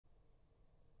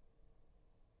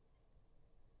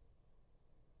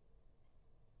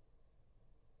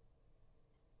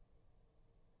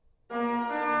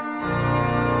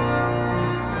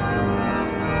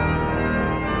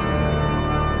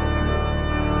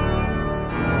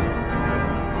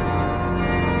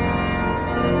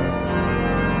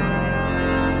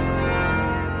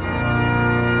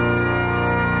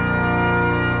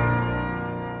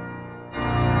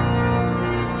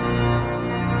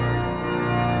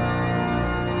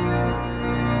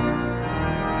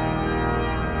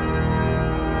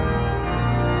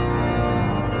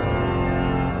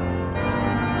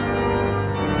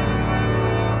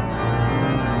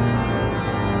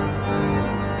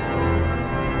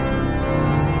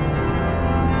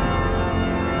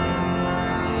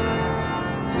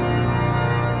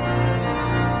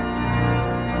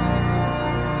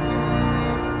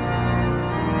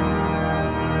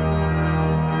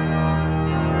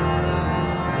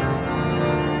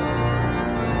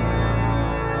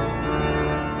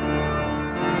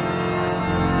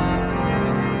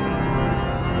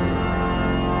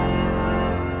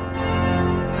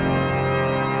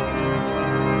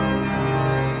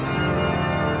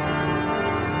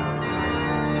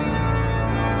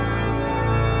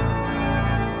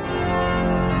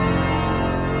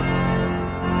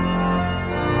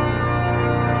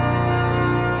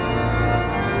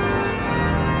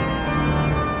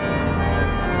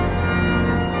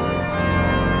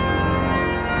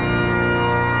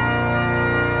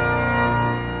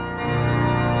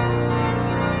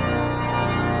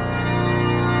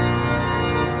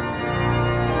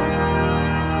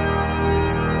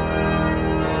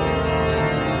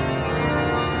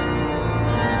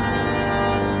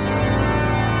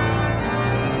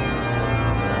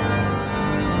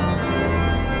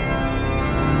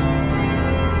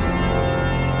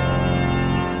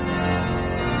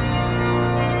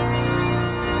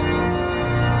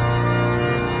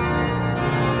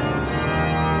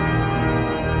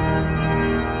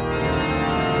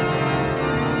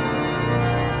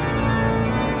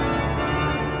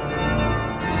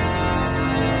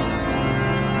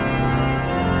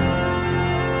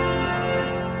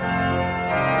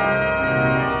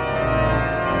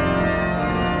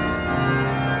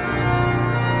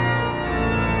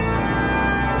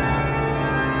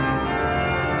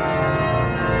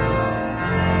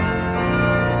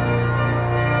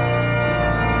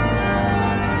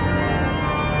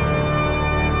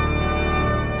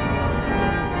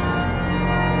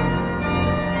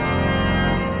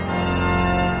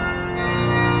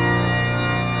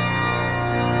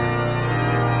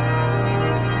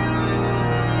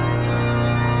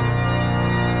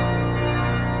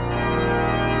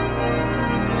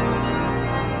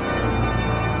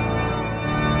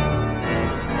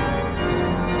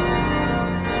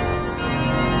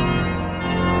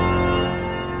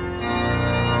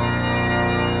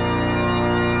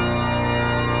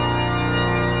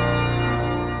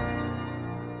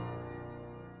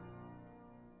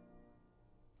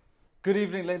Good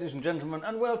evening, ladies and gentlemen,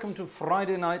 and welcome to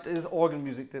Friday night is organ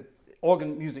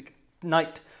music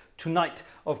night tonight,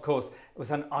 of course, with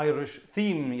an Irish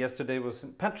theme. Yesterday was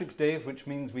St. Patrick's Day, which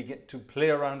means we get to play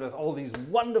around with all these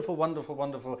wonderful, wonderful,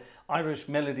 wonderful Irish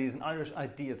melodies and Irish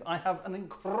ideas. I have an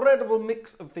incredible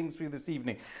mix of things for you this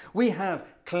evening. We have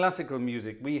classical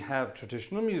music, we have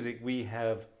traditional music, we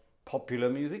have popular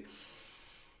music,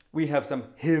 we have some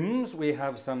hymns, we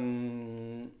have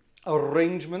some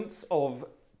arrangements of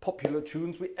popular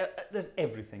tunes. There's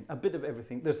everything, a bit of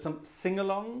everything. There's some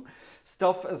sing-along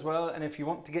stuff as well, and if you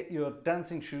want to get your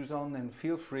dancing shoes on, then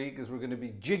feel free, because we're going to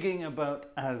be jigging about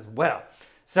as well.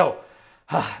 So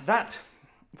that,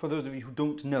 for those of you who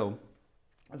don't know,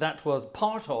 that was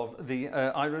part of the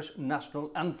Irish national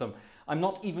anthem. I'm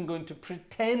not even going to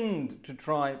pretend to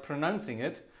try pronouncing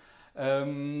it.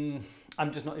 I'm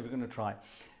just not even going to try.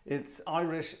 It's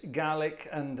Irish Gaelic,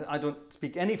 and I don't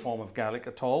speak any form of Gaelic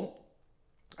at all.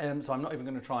 So I'm not even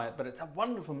going to try it, but it's a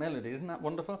wonderful melody, isn't that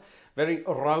wonderful? Very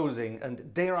rousing,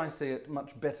 and dare I say it,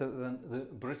 much better than the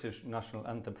British national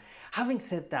anthem. Having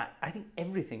said that, I think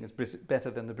everything is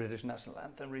better than the British national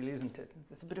anthem, really, isn't it?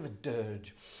 It's a bit of a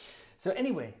dirge. So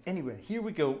anyway, here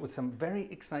we go with some very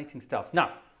exciting stuff.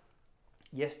 Now,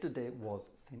 yesterday was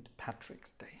St.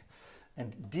 Patrick's Day,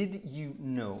 and did you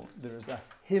know there is a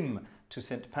hymn to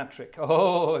St. Patrick?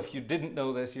 Oh, if you didn't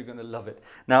know this, you're going to love it.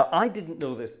 Now, I didn't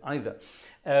know this either.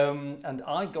 And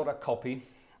I got a copy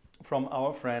from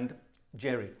our friend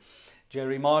Jerry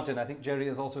Martin. I think Jerry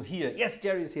is also here. Yes,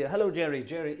 Jerry is here. Hello, Jerry.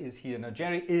 Jerry is here. Now,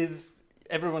 Jerry is,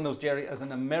 everyone knows Jerry as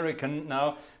an American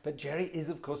now, but Jerry is,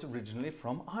 of course, originally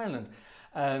from Ireland.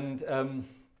 And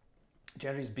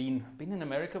Jerry's been in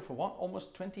America for what,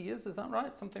 almost 20 years, is that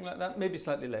right? Something like that, maybe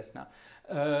slightly less now.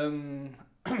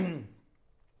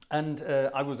 And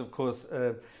I was, of course,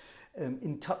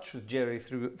 in touch with Jerry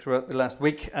throughout the last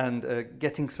week, and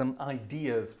getting some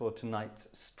ideas for tonight's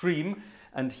stream.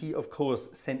 And he, of course,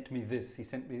 sent me this. He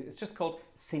sent me, it's just called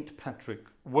St. Patrick,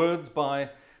 words by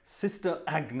Sister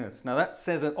Agnes. Now that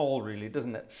says it all, really,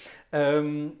 doesn't it?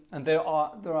 And there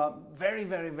are very,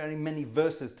 very, very many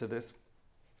verses to this,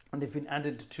 and they've been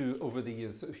added to over the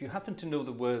years. So if you happen to know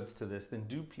the words to this, then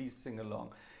do please sing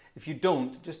along. If you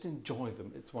don't, just enjoy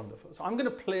them. It's wonderful. So I'm going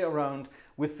to play around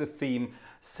with the theme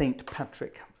St.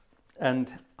 Patrick,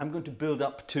 and I'm going to build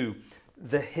up to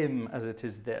the hymn as it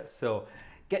is there. So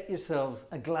get yourselves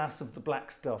a glass of the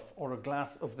black stuff, or a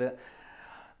glass of the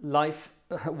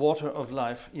water of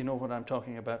life. You know what I'm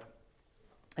talking about.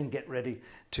 And get ready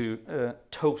to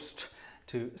toast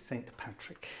to St.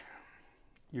 Patrick.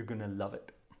 You're going to love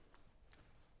it.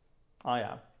 I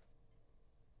am.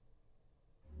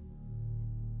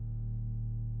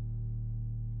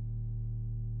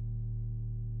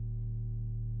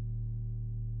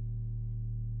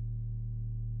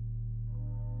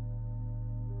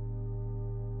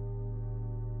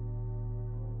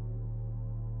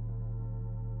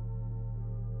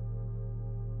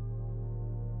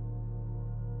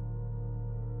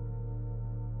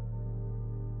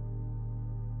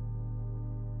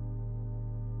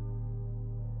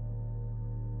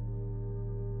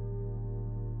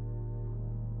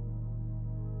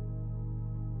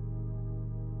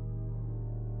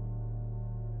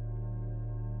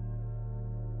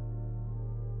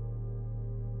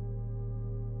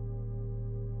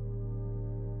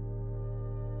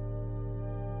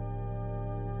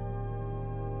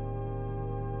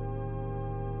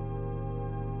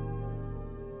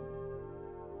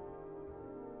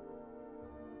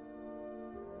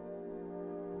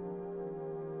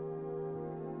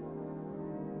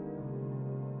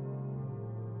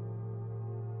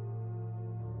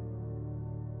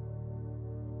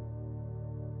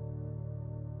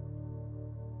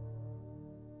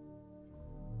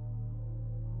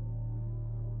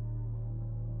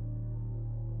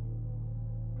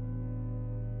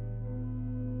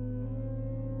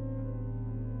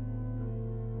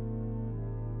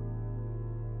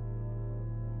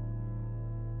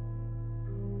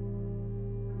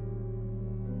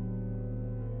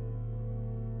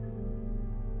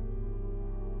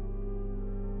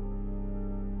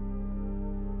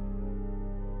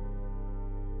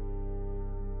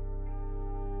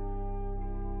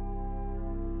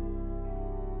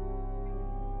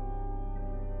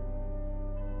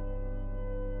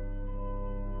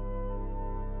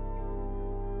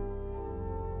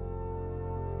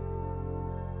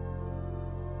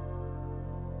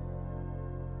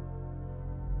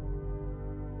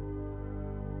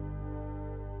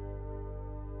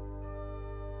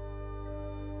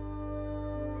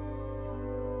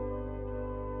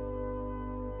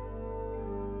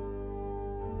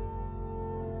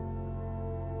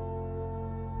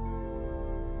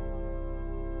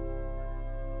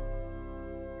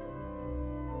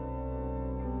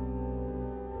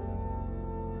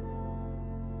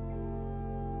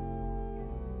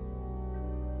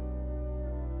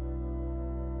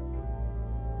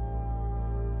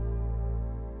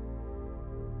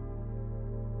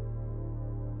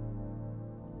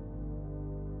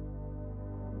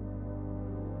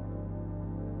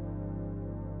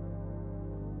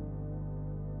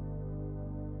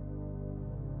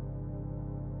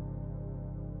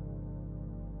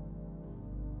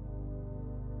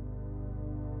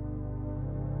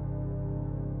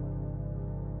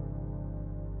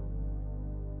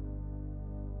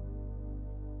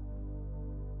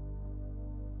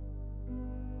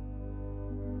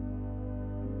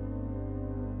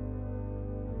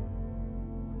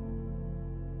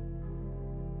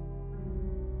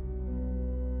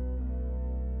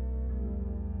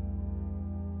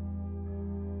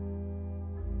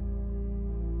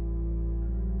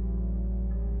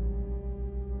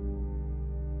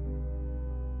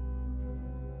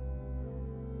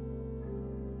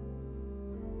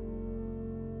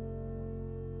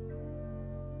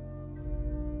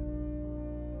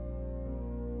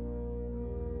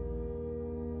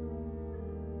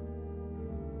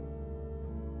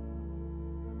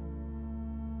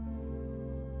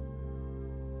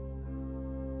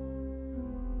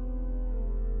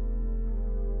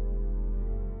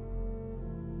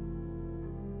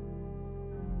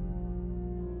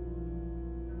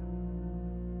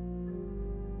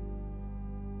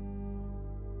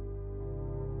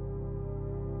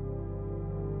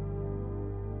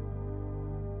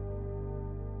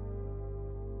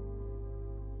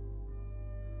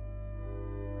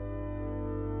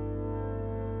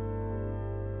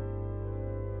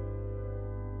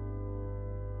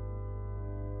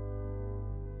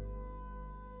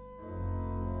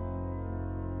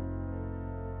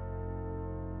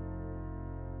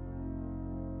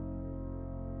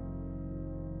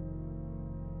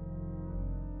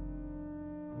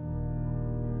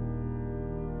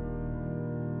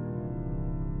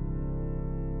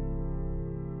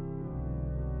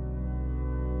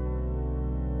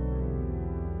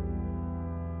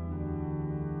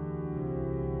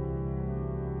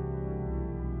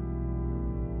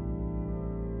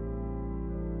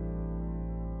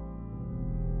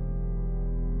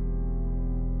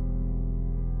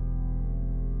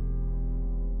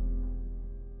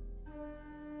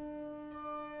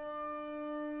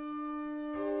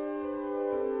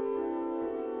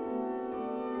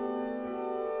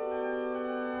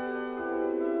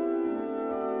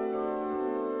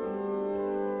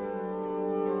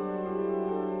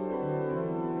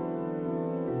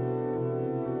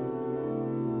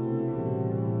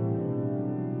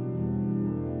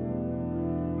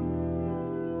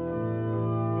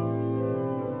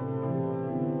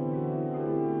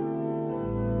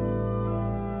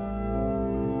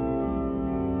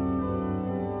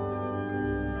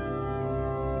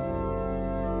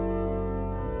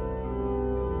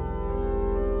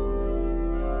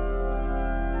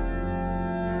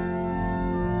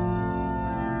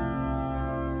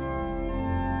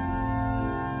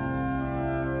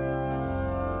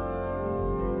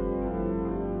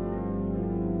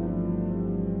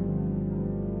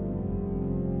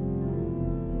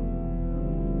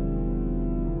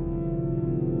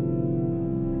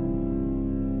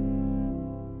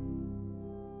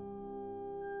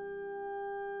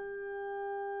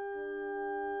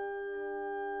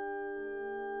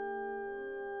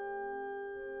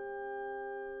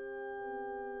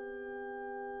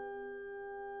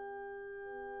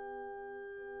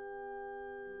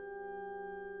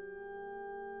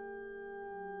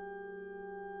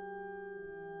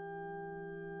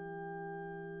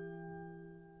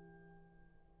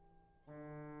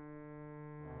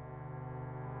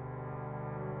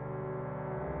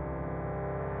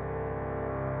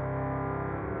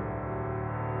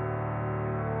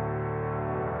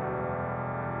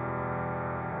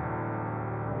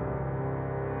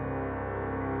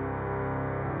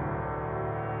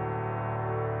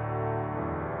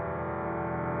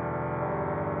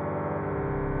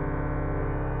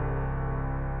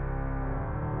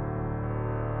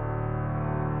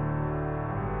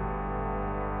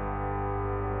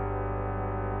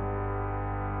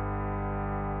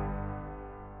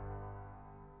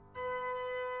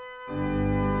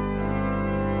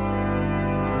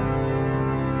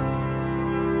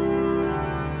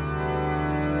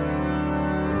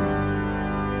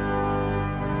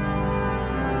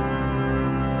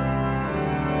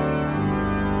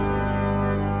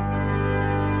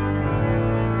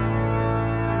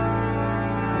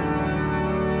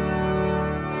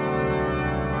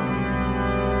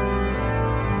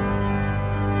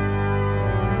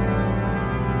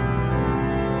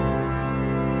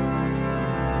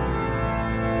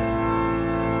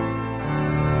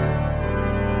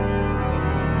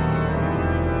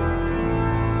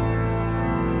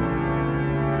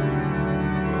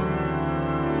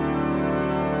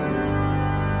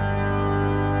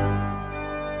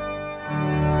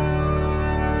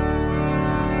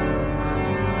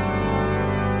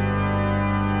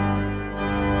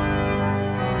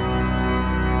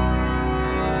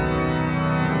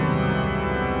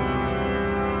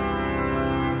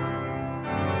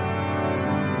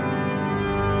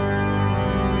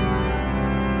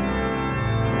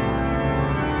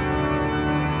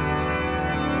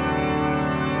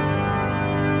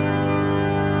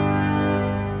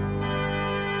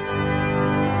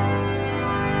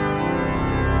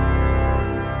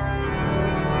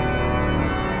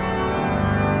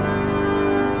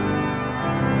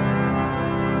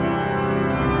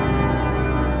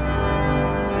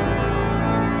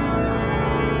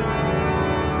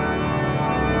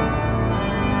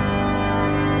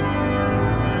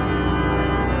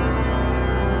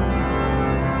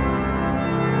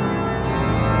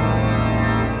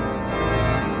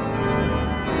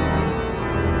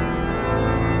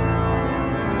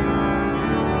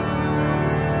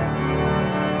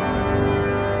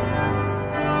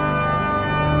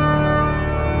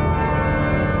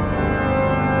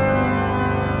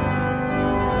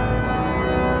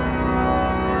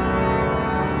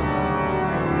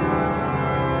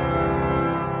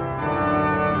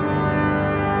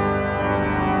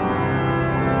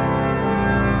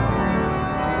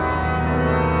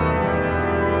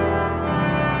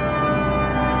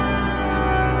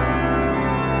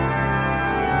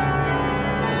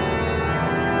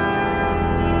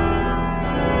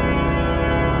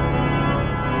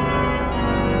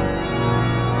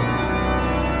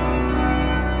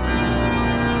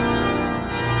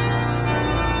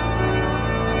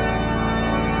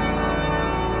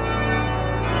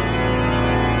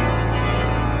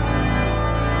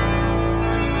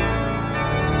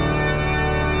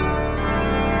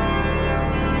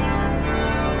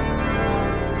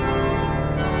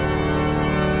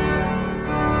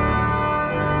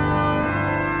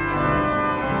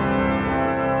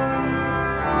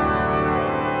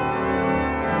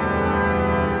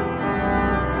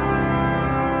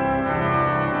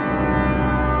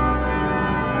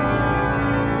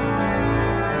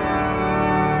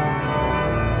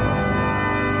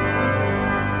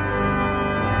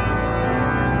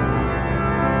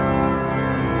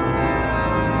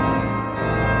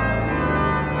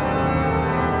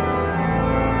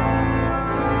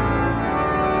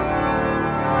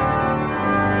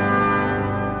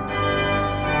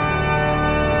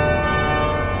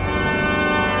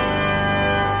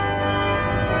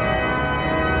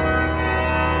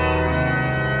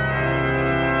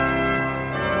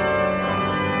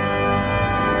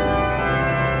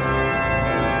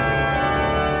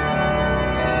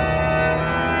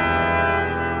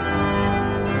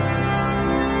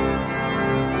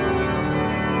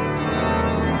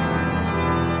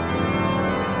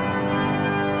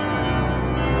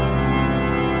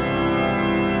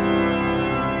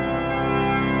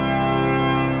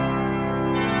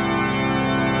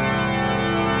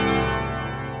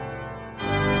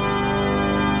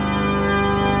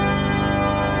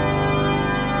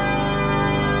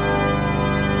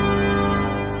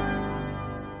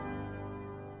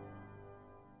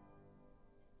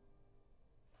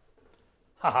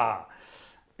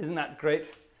 Isn't that great?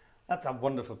 That's a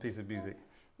wonderful piece of music.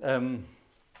 I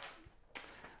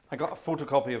got a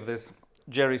photocopy of this.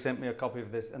 Jerry sent me a copy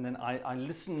of this, and then I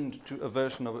listened to a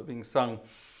version of it being sung,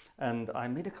 and I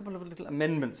made a couple of little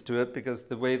amendments to it because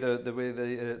the way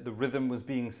the rhythm was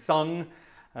being sung,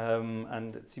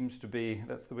 and it seems to be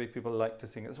that's the way people like to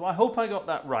sing it. So I hope I got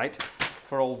that right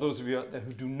for all those of you out there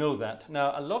who do know that.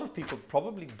 Now, a lot of people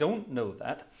probably don't know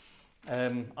that.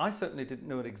 I certainly didn't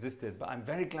know it existed, but I'm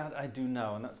very glad I do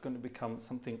now, and that's going to become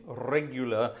something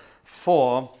regular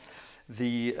for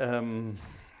the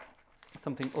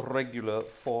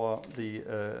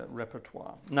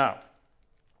repertoire. Now,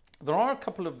 there are a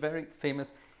couple of very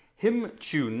famous hymn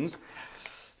tunes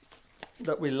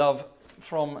that we love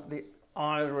from the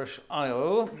Irish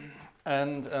Isle,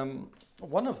 and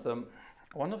one of them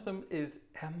is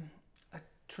a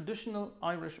traditional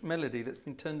Irish melody that's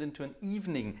been turned into an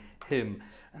evening hymn,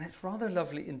 and it's rather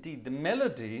lovely indeed. The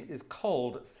melody is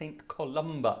called Saint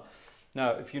Columba.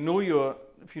 Now, if you know your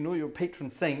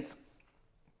patron saints,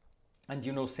 and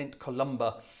you know Saint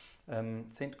Columba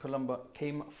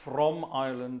came from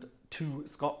Ireland to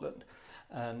Scotland,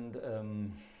 and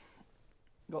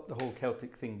got the whole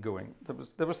Celtic thing going.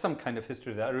 There was some kind of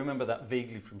history there. I remember that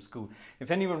vaguely from school. If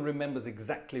anyone remembers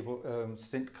exactly what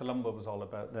Saint Columba was all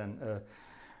about, then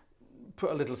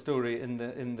put a little story in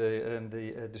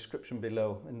the description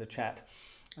below in the chat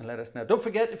and let us know. Don't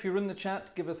forget, if you're in the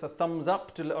chat, give us a thumbs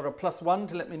up or a +1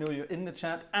 to let me know you're in the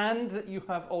chat, and that you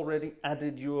have already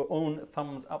added your own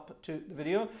thumbs up to the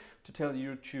video to tell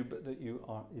YouTube that you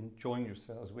are enjoying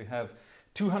yourselves. We have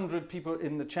 200 people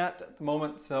in the chat at the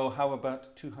moment, so how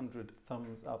about 200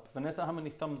 thumbs up? Vanessa, how many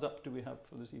thumbs up do we have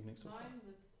for this evening so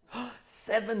far?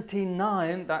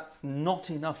 79. That's not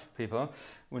enough, people.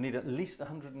 We need at least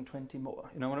 120 more.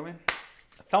 You know what I mean?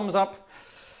 Thumbs up,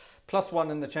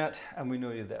 +1 in the chat, and we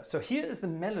know you're there. So here is the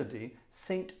melody,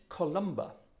 Saint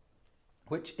Columba,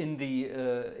 which in the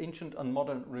Ancient and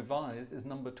Modern Revised is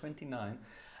number 29.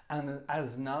 And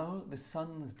as now the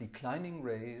sun's declining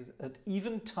rays at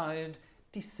eventide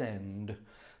descend,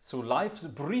 so life's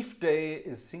brief day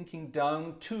is sinking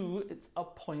down to its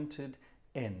appointed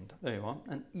end. There you are,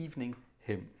 an evening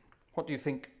hymn. What do you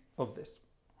think of this?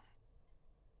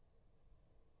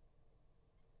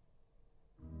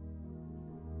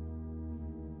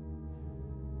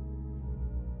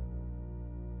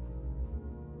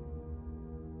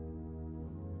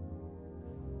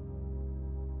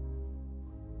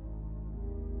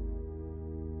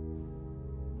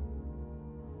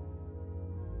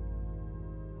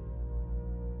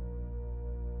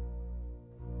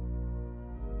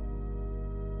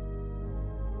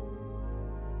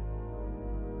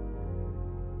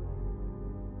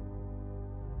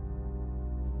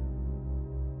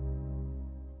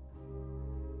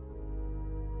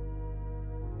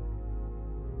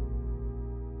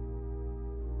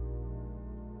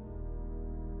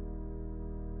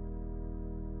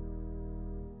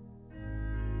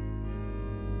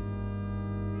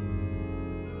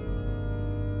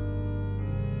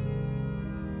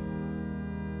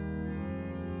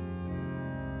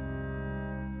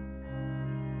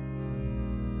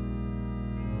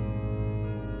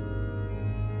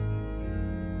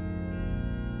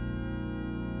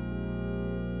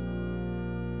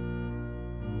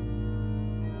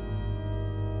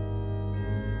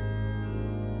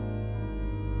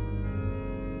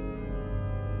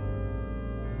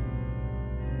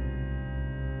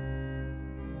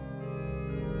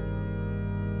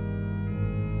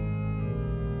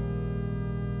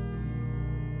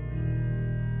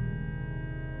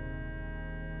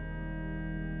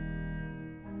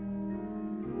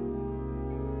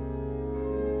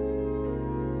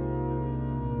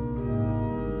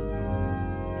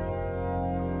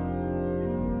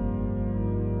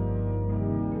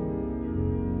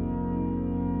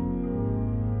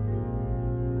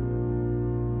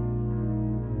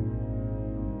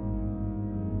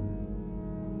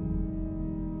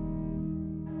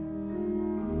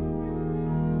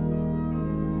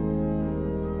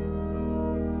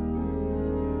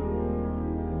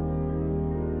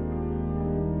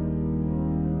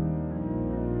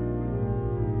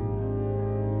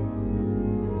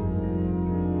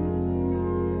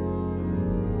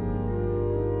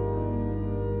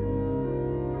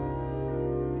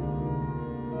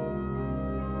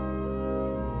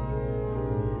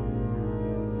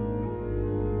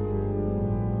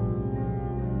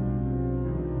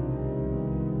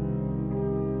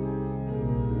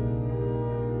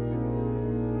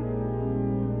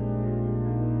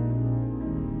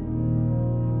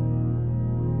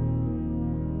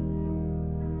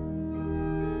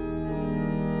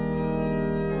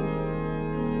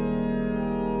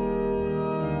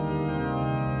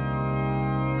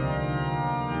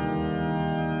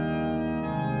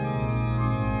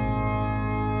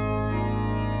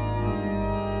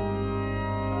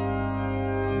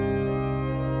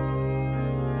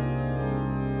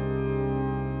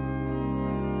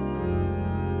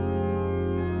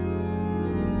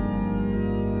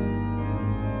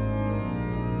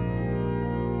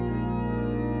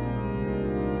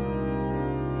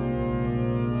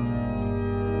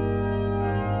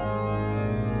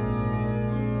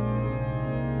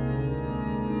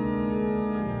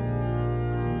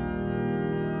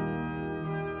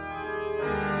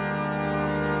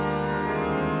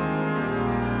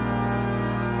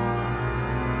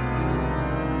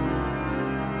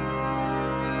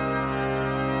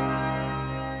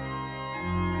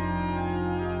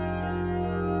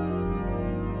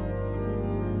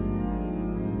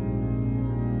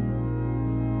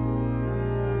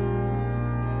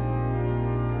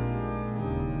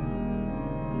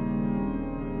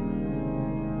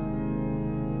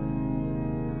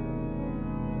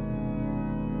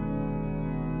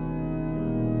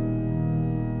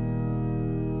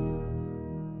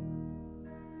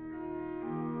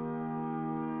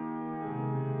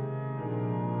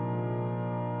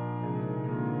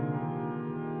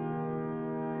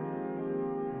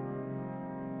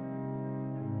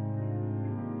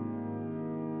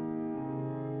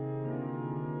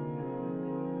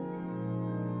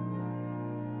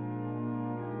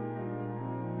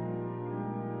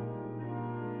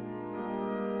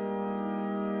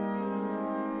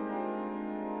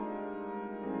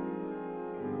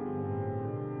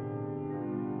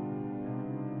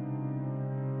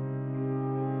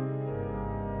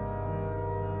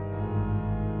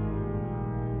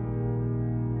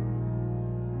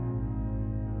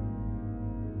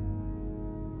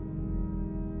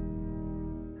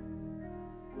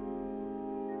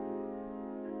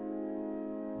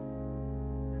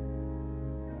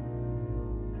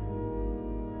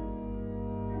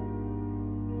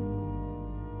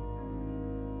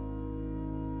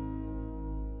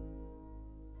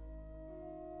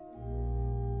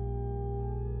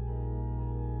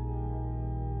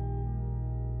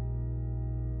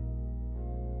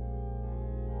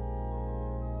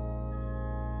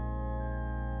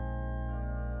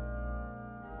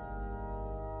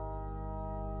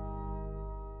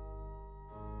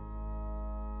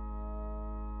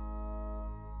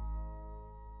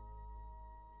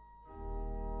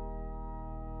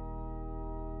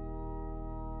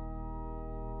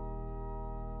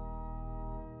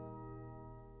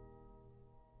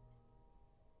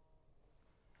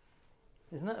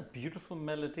 Isn't that a beautiful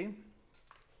melody?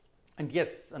 And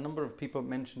yes, a number of people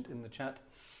mentioned in the chat,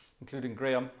 including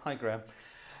Graham, hi Graham,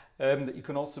 that you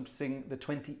can also sing the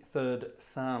 23rd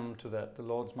Psalm to that, the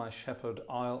Lord's my shepherd,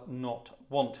 I'll not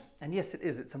want. And yes, it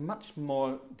is. It's a much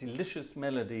more delicious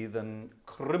melody than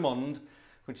Crimond,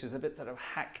 which is a bit sort of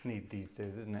hackneyed these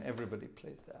days, isn't it? Everybody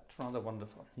plays that. It's rather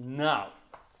wonderful. Now,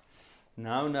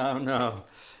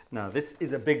 this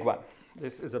is a big one.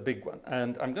 This is a big one.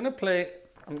 And I'm going to play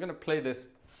this.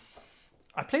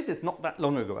 I played this not that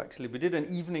long ago, actually. We did an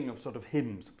evening of sort of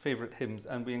hymns, favorite hymns,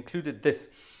 and we included this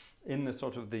in the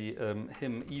sort of the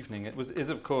hymn evening. It is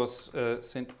of course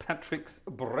St. Patrick's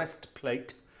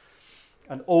Breastplate,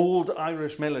 an old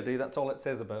Irish melody. That's all it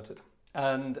says about it.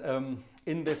 And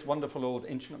in this wonderful old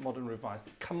Ancient and Modern Revised,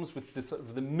 it comes with the sort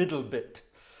of the middle bit.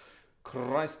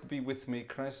 Christ be with me,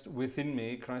 Christ within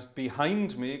me, Christ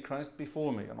behind me, Christ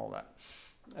before me, and all that.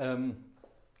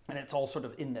 And it's all sort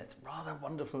of in there. It's rather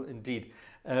wonderful indeed.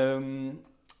 And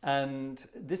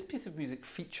this piece of music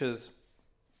features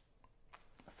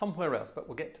somewhere else, but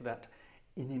we'll get to that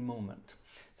in a moment.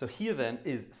 So here then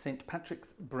is St.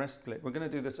 Patrick's Breastplate. We're going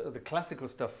to do this, the classical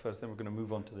stuff first, then we're going to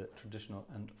move on to the traditional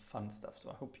and fun stuff. So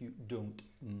I hope you don't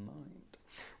mind.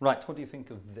 Right, what do you think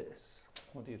of this?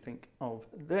 What do you think of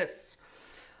this?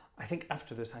 I think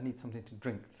after this I need something to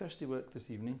drink. Thirsty work this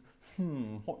evening.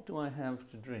 What do I have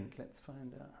to drink? Let's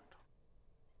find out.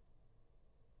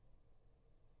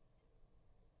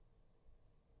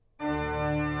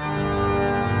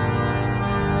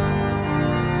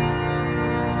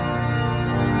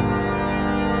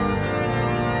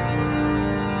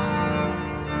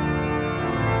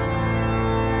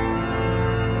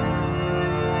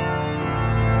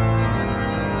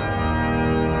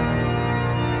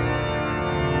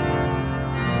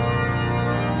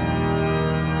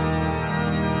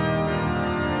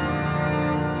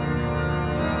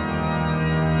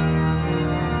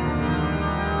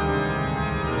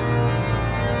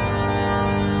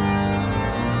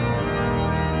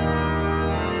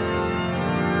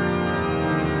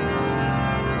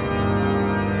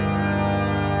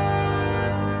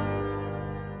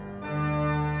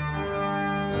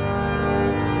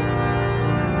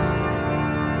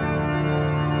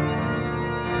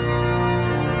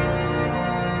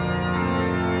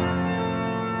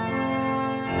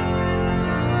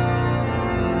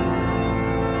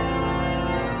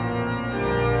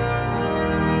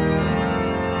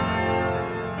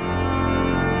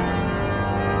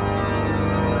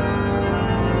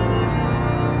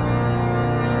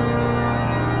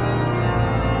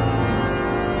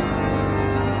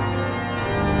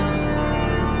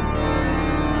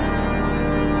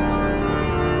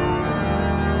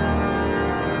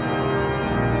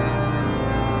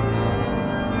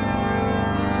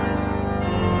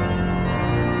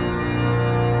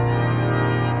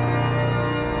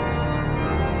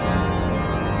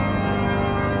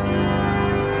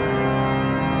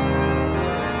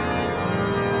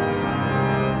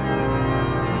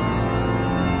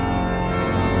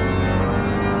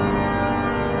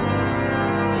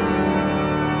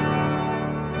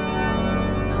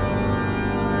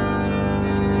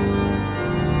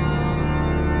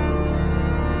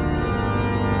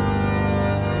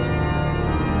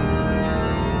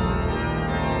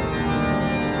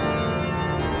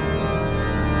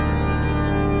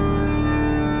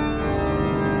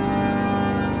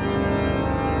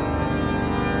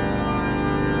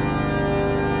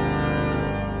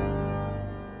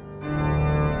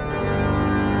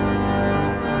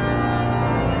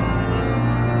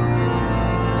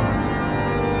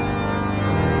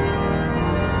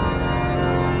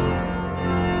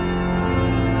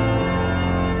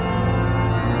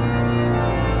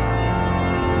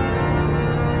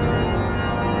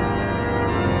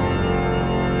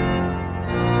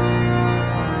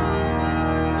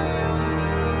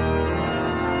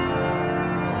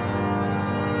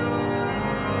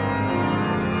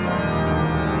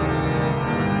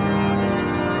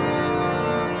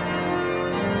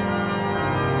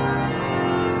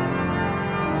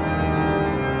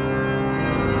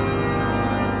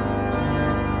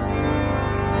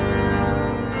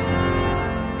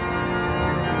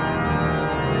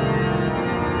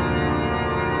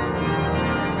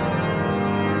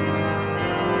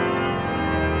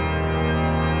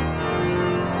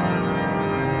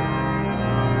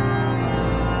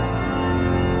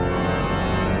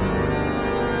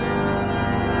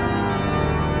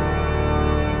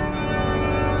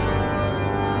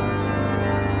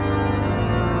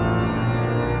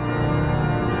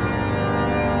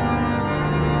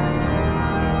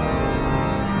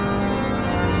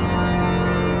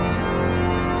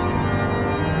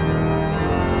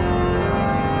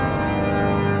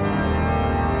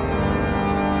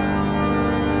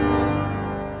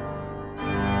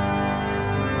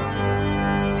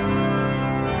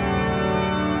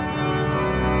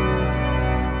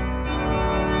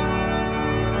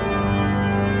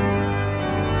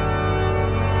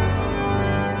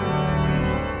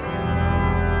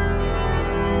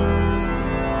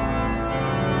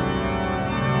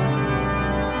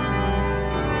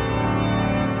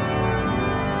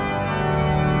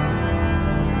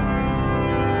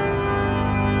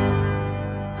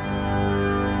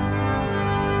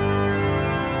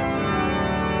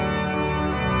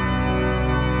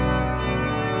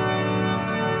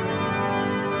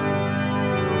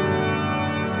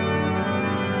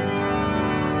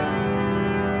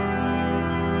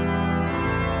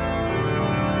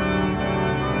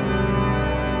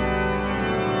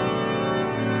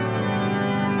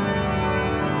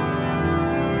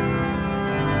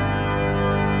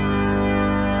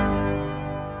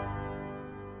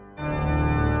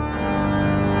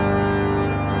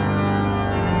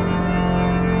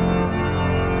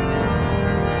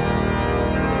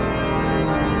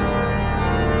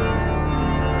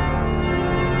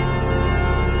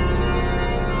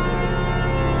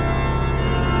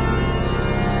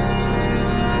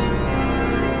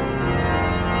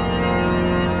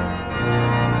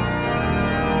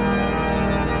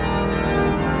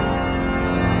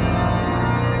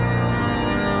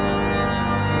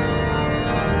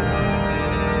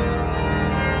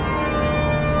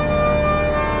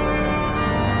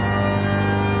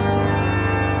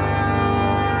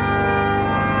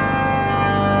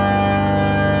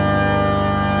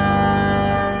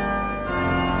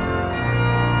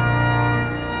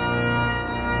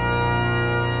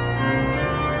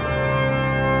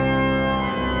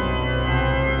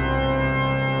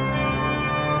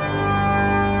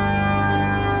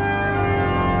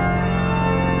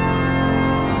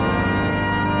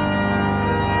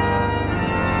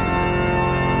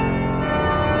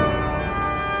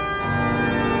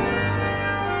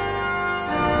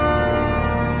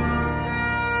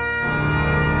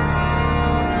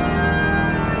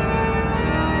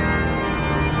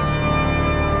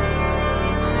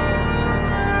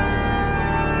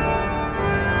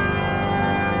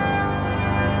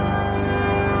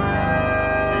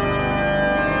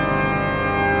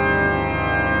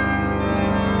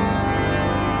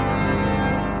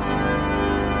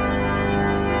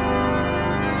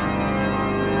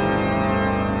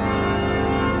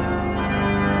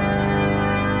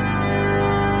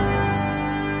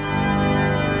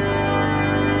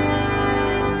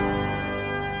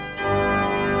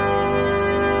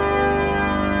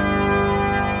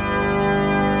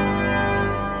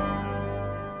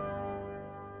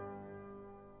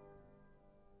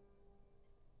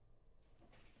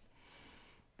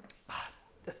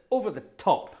 just over the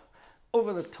top,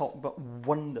 but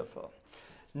wonderful.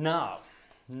 Now.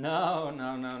 Let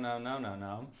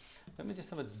me just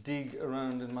have a dig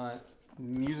around in my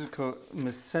musical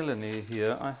miscellany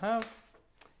here.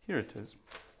 Here it is.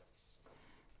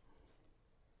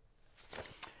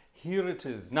 Here it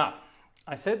is. Now,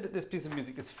 I said that this piece of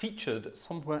music is featured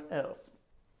somewhere else.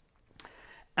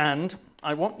 And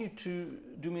I want you to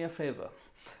do me a favor.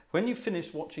 When you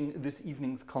finish watching this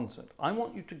evening's concert, I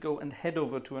want you to go and head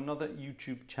over to another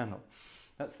YouTube channel.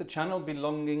 That's the channel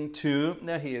belonging to,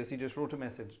 there he is, he just wrote a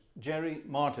message, Jerry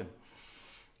Martin.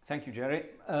 Thank you, Jerry.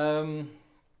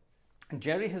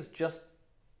 Jerry has just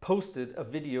posted a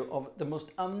video of the most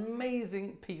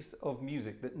amazing piece of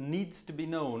music that needs to be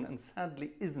known and sadly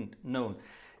isn't known.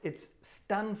 It's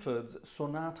Stanford's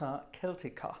Sonata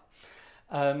Celtica.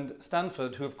 And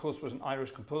Stanford, who of course was an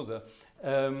Irish composer,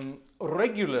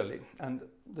 regularly, and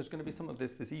there's going to be some of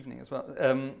this evening as well,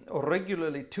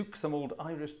 regularly took some old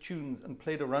Irish tunes and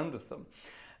played around with them.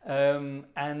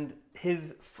 And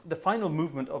the final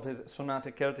movement of his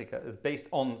Sonata Celtica is based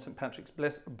on St. Patrick's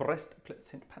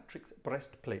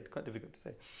breastplate, quite difficult to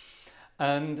say.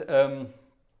 And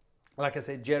like I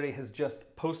say, Jerry has just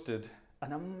posted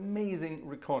an amazing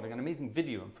recording, an amazing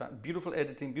video, in fact, beautiful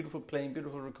editing, beautiful playing,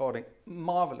 beautiful recording,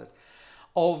 marvelous,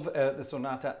 of the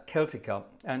Sonata Celtica.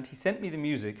 And he sent me the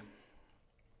music,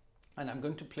 and I'm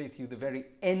going to play to you the very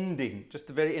ending, just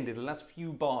the very ending, the last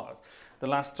few bars, the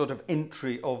last sort of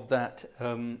entry of that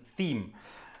theme,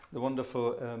 the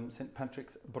wonderful St.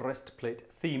 Patrick's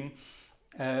breastplate theme.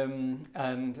 I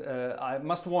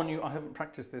must warn you, I haven't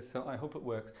practiced this, so I hope it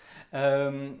works.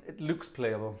 It looks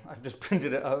playable. I've just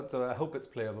printed it out, so I hope it's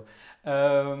playable.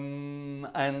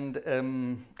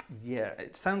 Yeah,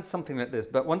 it sounds something like this.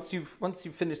 But once you've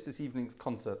finished this evening's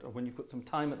concert, or when you've got some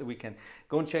time at the weekend,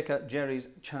 go and check out Jerry's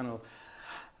channel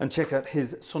and check out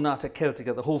his Sonata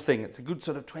Celtica, the whole thing. It's a good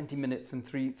sort of 20 minutes and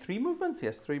three movements.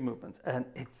 Yes, 3 movements, and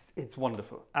it's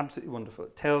wonderful, absolutely wonderful.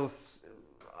 It tells.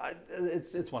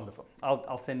 It's wonderful.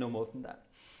 I'll say no more than that.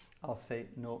 I'll say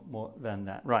no more than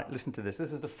that. Right, listen to this.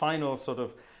 This is the final sort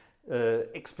of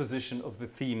exposition of the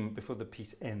theme before the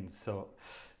piece ends. So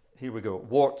here we go,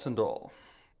 warts and all.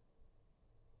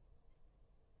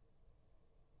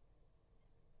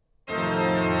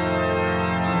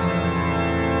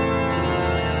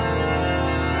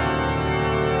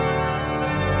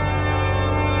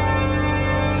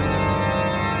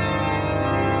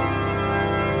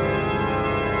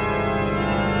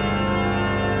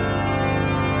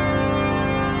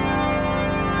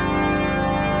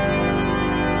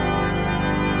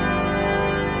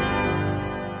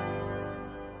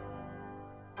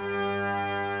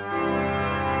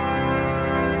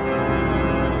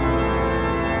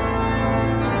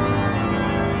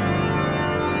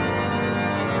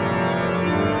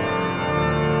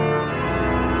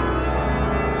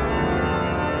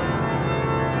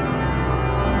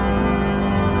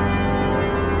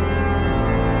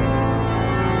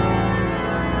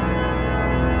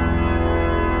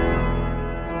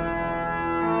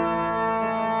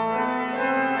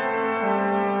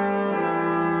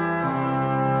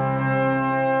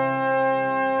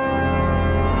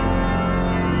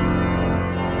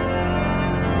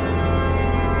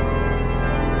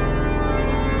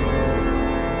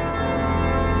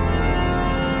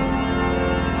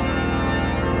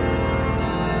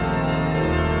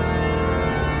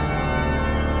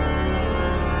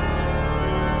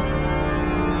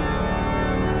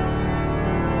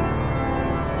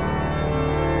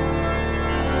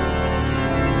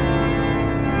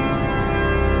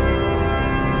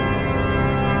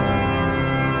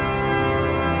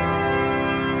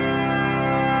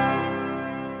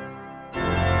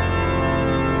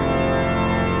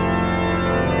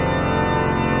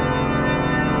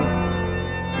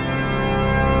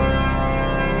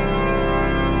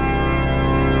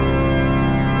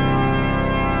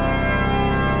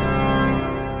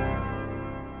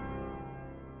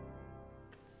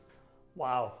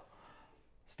 Wow,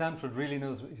 Stanford really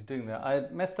knows what he's doing there. I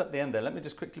messed up the end there. Let me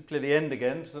just quickly play the end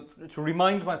again to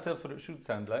remind myself what it should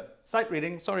sound like. Sight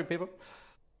reading, sorry people.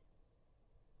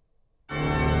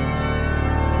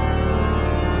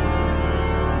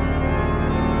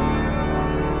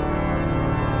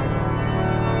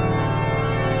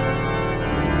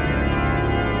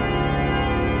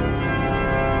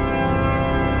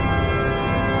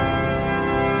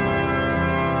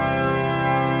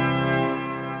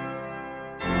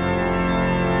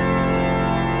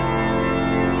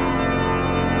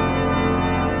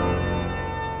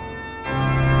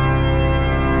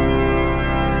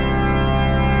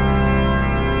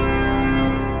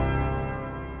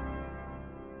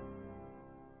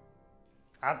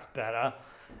 That's better.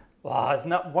 Wow, isn't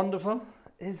that wonderful?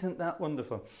 Isn't that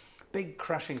wonderful? Big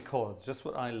crashing chords, just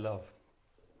what I love.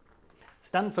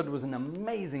 Stanford was an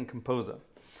amazing composer.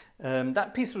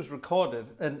 That piece was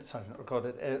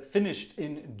finished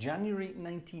in January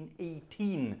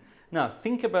 1918. Now,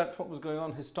 think about what was going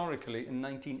on historically in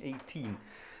 1918.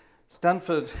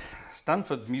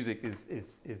 Stanford's music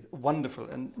is wonderful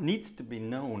and needs to be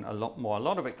known a lot more. A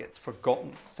lot of it gets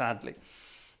forgotten, sadly.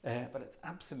 But it's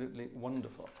absolutely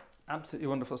wonderful. Absolutely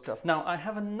wonderful stuff. Now, I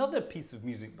have another piece of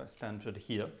music by Stanford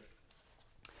here.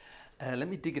 Let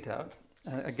me dig it out.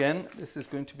 Again, this is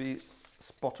going to be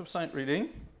spot of sight reading,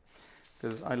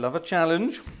 because I love a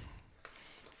challenge.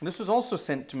 And this was also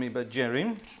sent to me by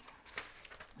Jerry.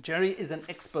 Jerry is an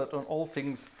expert on all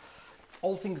things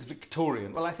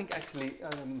Victorian. Well, I think actually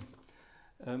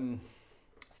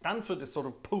Stanford is sort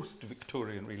of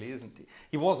post-Victorian, really, isn't he?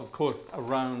 He was, of course,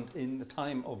 around in the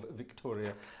time of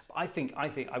Victoria. But I think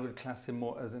I would class him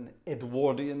more as an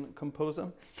Edwardian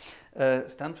composer.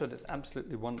 Stanford is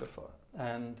absolutely wonderful.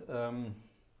 And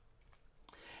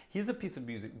here's a piece of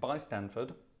music by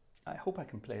Stanford. I hope I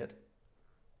can play it.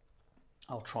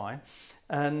 I'll try.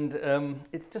 And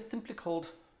it's just simply called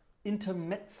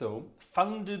Intermezzo,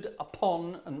 founded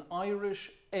upon an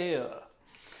Irish air.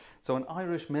 So an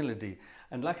Irish melody.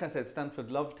 And like I said, Stanford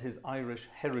loved his Irish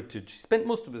heritage. He spent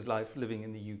most of his life living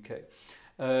in the UK.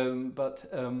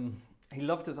 But he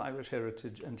loved his Irish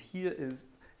heritage. And here is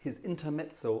his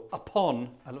intermezzo upon,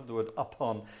 I love the word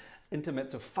upon,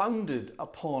 intermezzo founded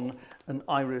upon an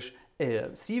Irish air.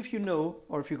 See if you know,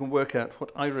 or if you can work out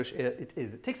what Irish air it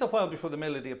is. It takes a while before the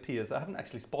melody appears. I haven't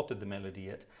actually spotted the melody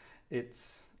yet.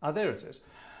 It's, there it is.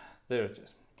 There it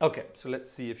is. Okay, so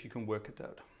let's see if you can work it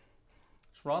out.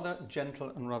 It's rather gentle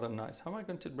and rather nice. How am I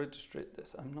going to registrate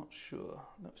this? I'm not sure.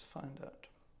 Let's find out.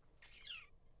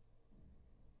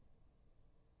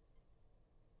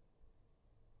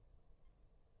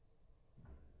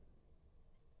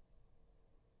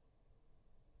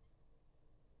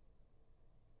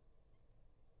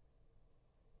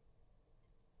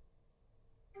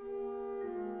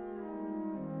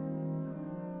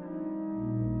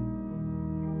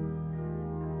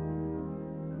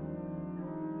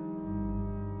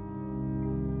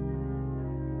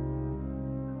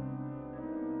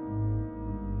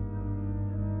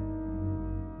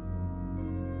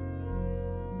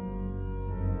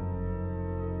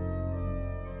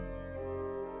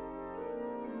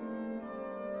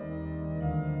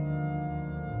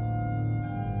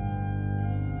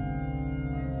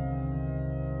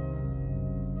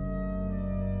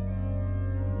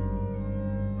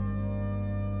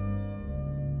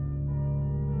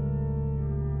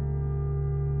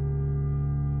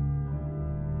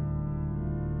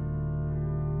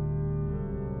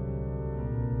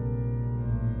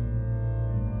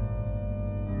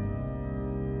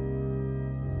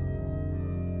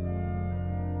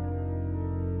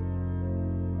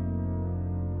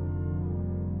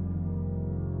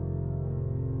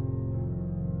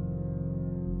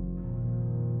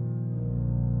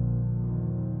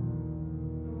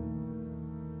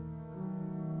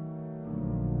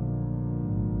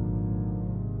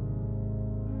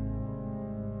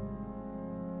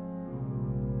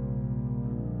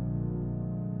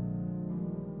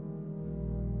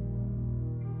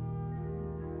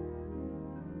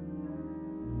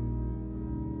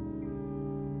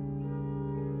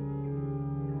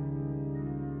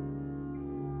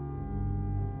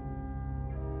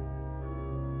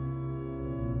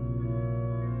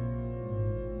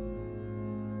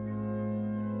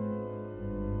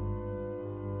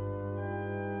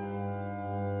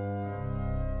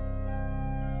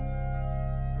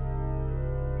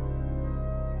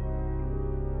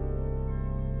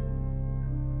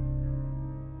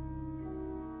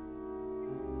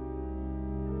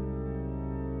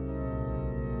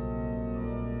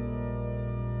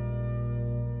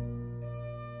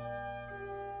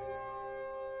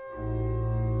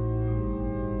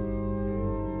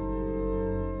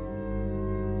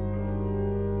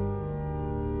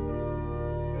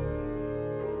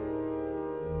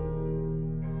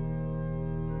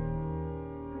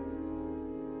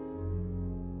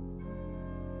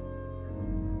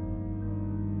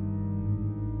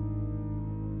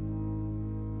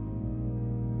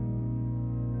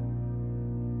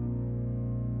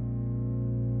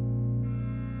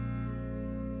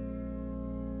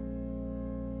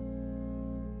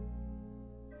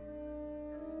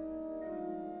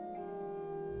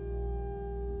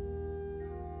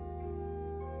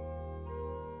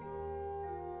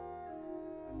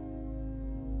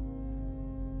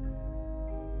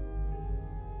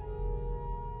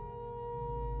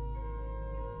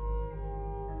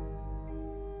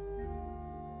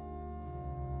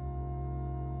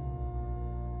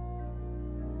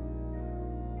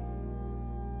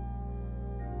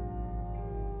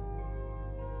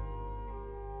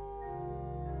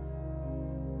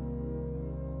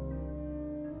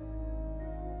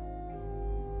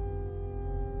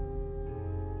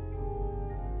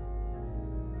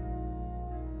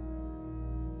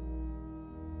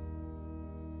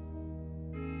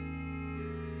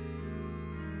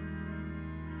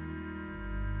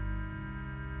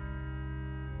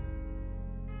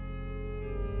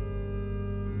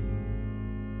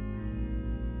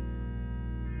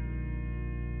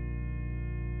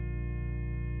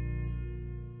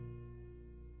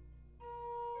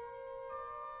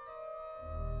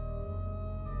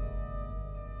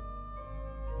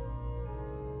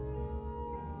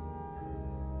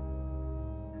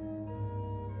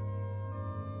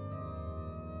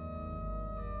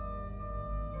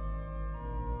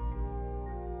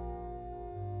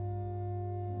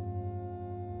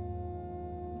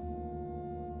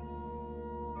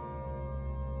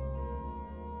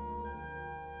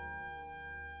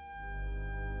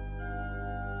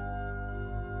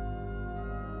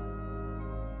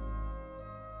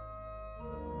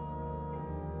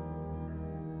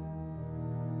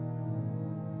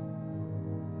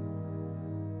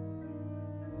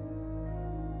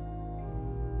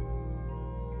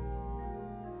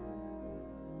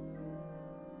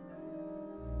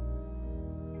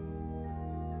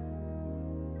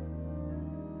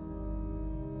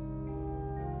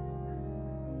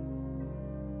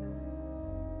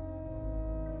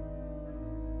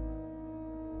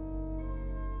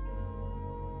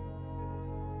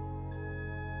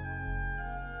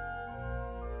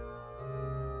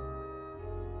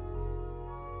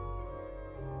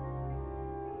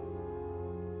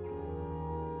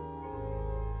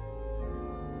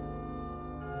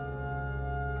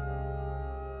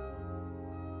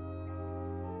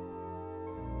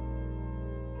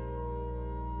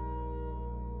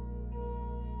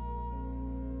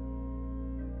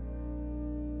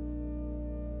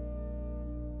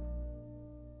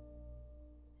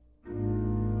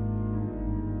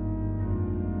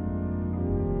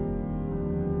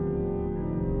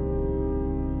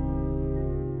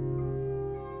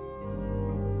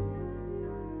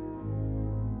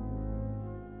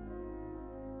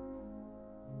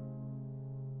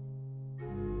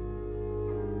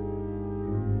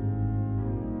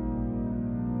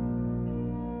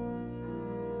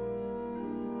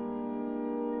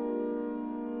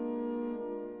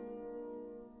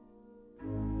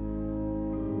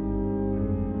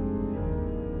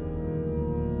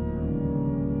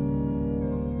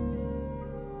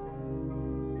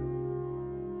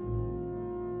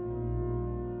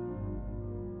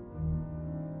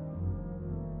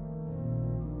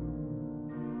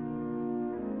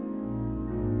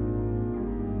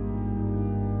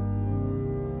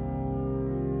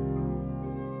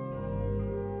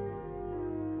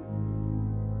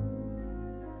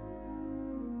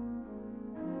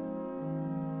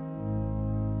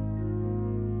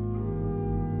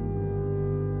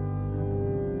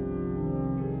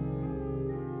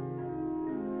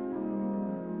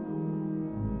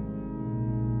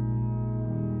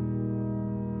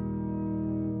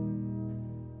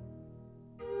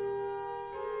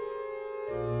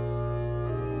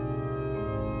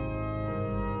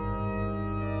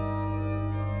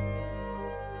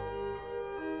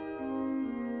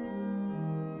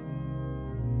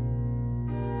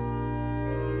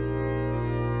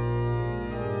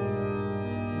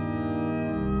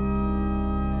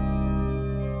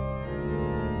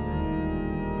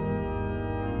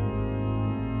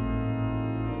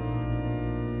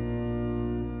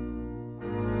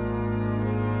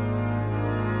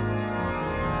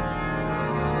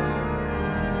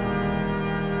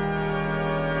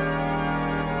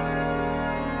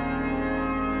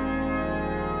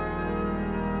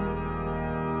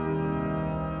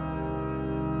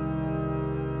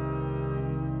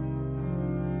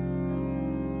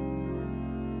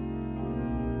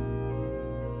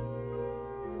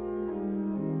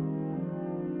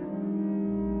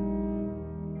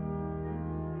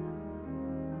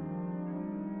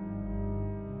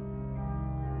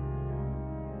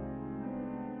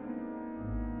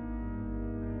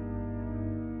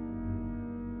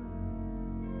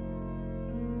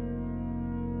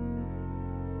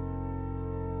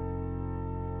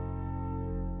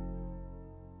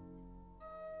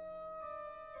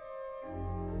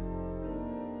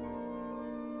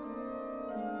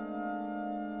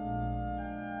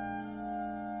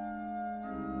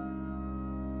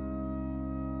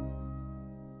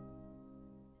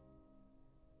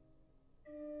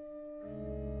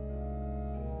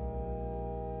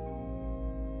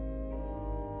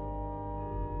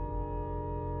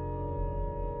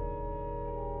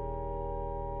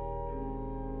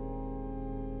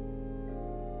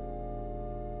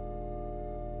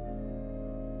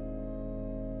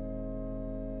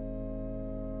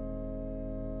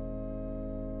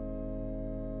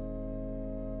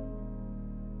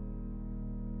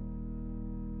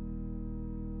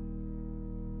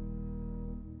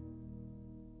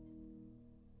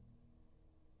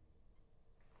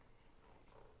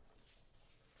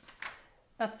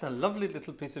 That's a lovely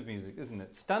little piece of music, isn't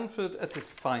it? Stanford at its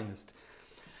finest.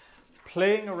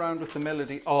 Playing around with the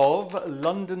melody of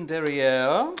London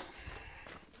Derriere.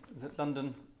 Is it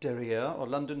London Derriere or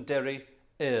London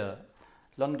Derriere?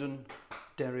 London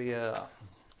Derriere.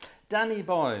 Danny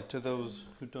Boy, to those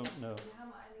who don't know.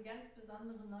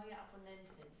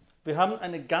 Wir haben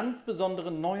eine ganz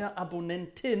besondere neue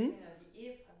Abonnentin. Die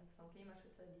Eva, das ist von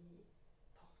Klimaschützer, die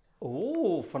Tochter.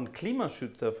 Oh, von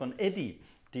Klimaschützer, von Eddie,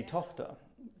 die Tochter.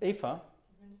 Eva?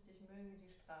 Wünscht dich möge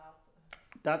die Straße.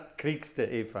 Das kriegst du,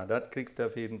 Eva. Das kriegst du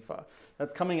auf jeden Fall.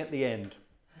 That's coming at the end.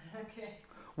 Okay.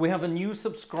 We have a new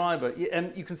subscriber.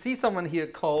 You can see someone here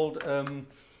called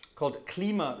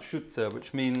Klimaschützer,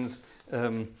 which means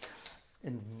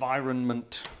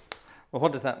environment. Well,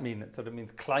 what does that mean? It sort of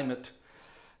means climate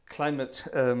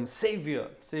savior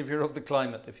of the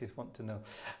climate, if you want to know.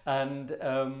 And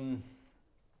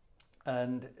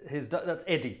that's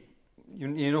Eddie. You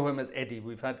know him as Eddie.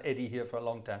 We've had Eddie here for a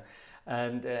long time.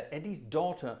 And Eddie's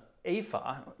daughter,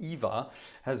 Eva,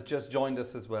 has just joined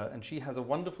us as well. And she has a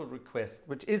wonderful request,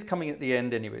 which is coming at the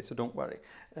end anyway, so don't worry.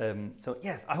 So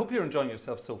yes, I hope you're enjoying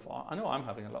yourself so far. I know I'm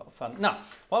having a lot of fun. Now,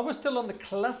 while we're still on the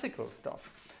classical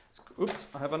stuff, oops,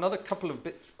 I have another couple of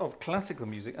bits of classical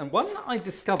music. And one I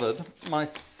discovered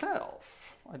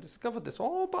myself. I discovered this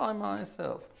all by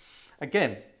myself.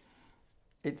 Again,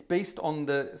 it's based on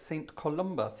the St.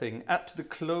 Columba thing, At the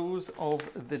Close of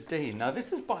the Day. Now,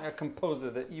 this is by a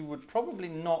composer that you would probably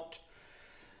not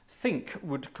think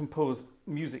would compose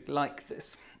music like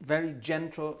this. Very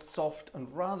gentle, soft, and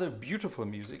rather beautiful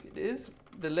music. It is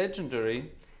the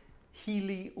legendary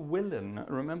Healy Willan.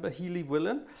 Remember Healy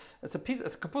Willan? It's a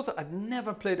composer I've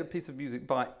never played a piece of music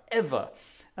by ever.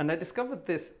 And I discovered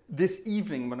this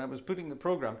evening when I was putting the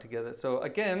program together. So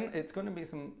again, it's going to be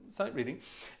some sight reading.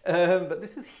 But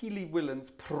this is Healy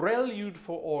Willan's Prelude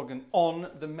for Organ on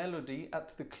the melody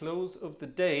At the Close of the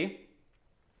Day.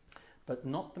 But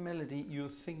not the melody you're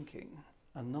thinking.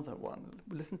 Another one.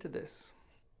 Listen to this.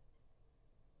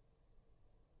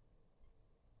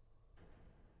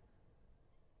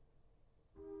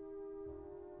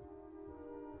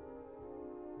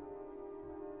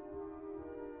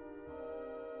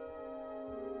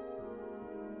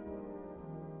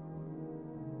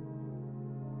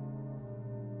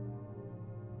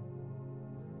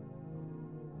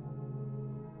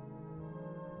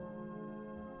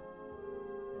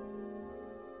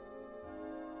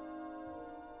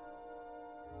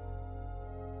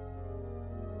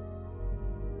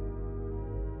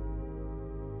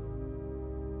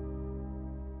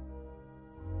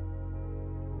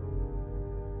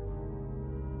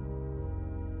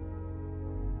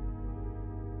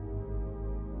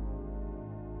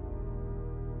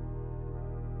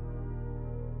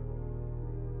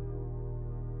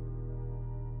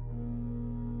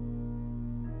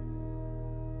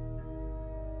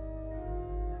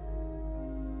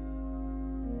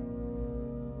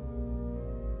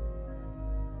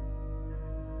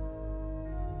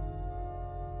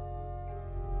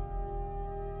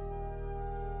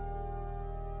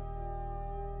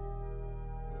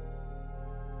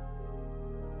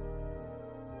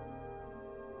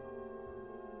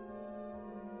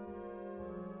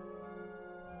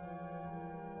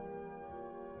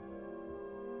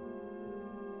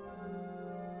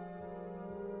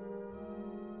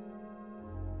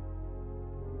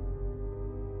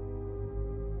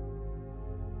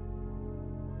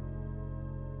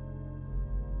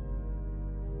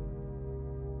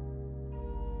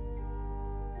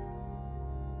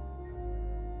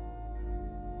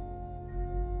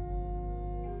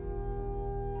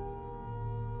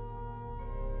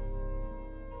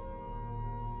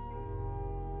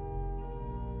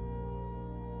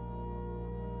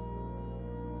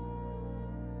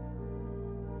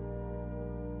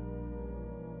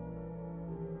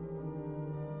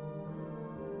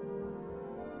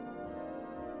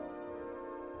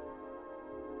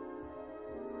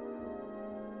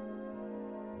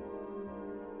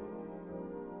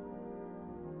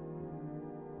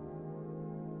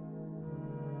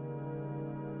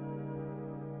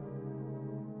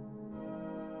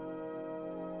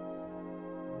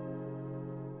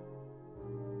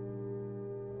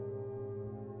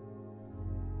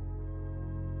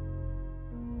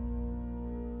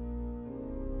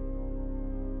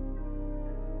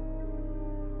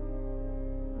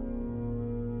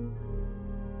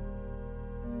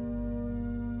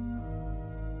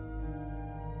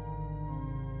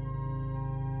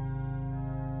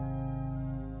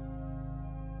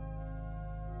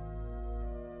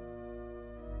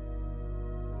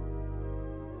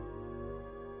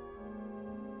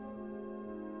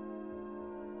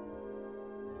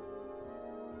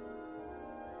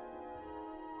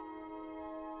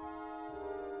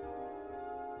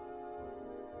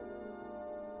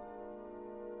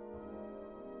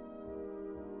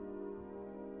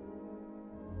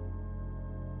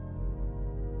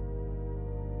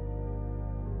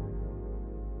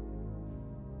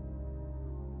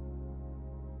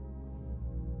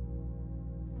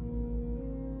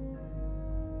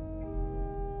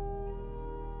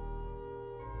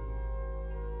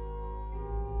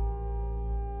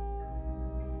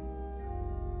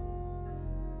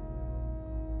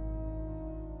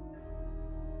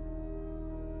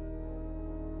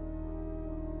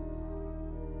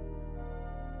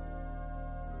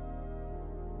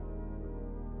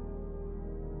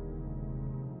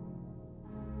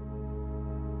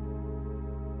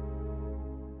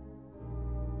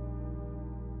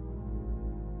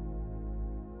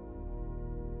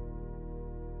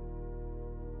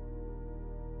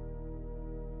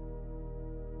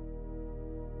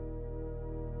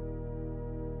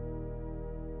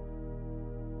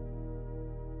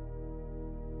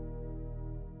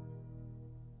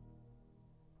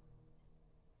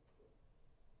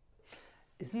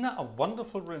 Isn't that a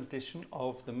wonderful rendition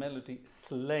of the melody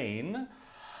Slain?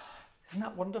 Isn't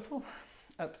that wonderful?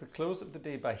 At the Close of the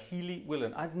Day by Healy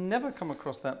Willan. I've never come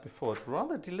across that before. It's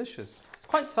rather delicious. It's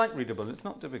quite sight readable. It's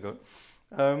not difficult.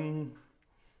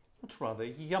 It's rather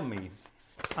yummy.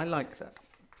 I like that.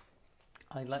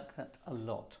 I like that a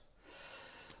lot.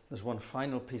 There's one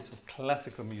final piece of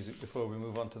classical music before we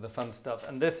move on to the fun stuff,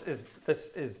 and this is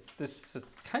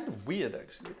kind of weird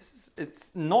actually. It's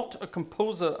not a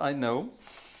composer I know,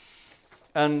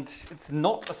 and it's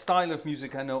not a style of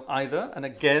music I know either. And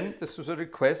again, this was a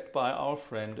request by our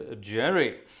friend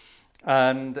Jerry,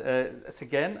 and it's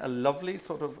again a lovely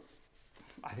sort of,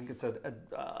 I think it's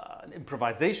an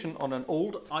improvisation on an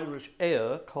old Irish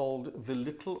air called The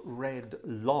Little Red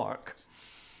Lark.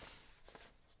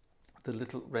 The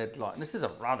Little Red Lark. And this is a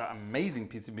rather amazing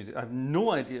piece of music. I have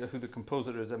no idea who the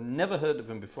composer is. I've never heard of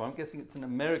him before. I'm guessing it's an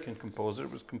American composer.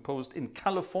 It was composed in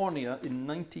California in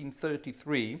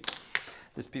 1933,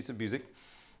 this piece of music.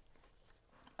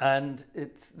 And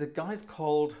the guy's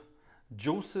called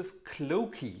Joseph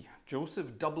Clokey.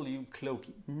 Joseph W.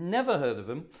 Clokey. Never heard of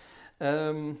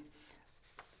him.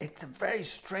 It's a very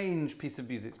strange piece of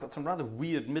music. It's got some rather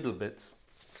weird middle bits.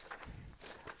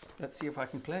 Let's see if I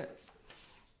can play it.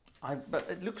 But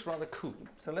it looks rather cool,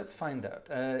 so let's find out.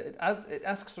 It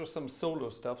asks for some solo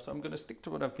stuff, so I'm going to stick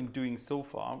to what I've been doing so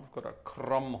far. We've got a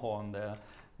crumb horn there,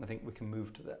 and I think we can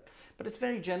move to that. But it's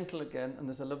very gentle again, and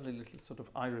there's a lovely little sort of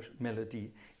Irish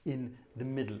melody in the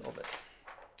middle of it.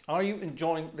 Are you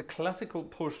enjoying the classical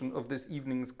portion of this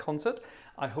evening's concert?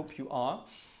 I hope you are.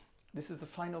 This is the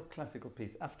final classical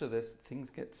piece. After this,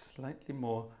 things get slightly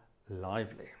more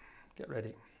lively. Get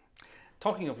ready.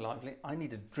 Talking of lively, I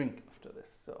need a drink after this,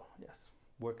 so yes,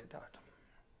 work it out.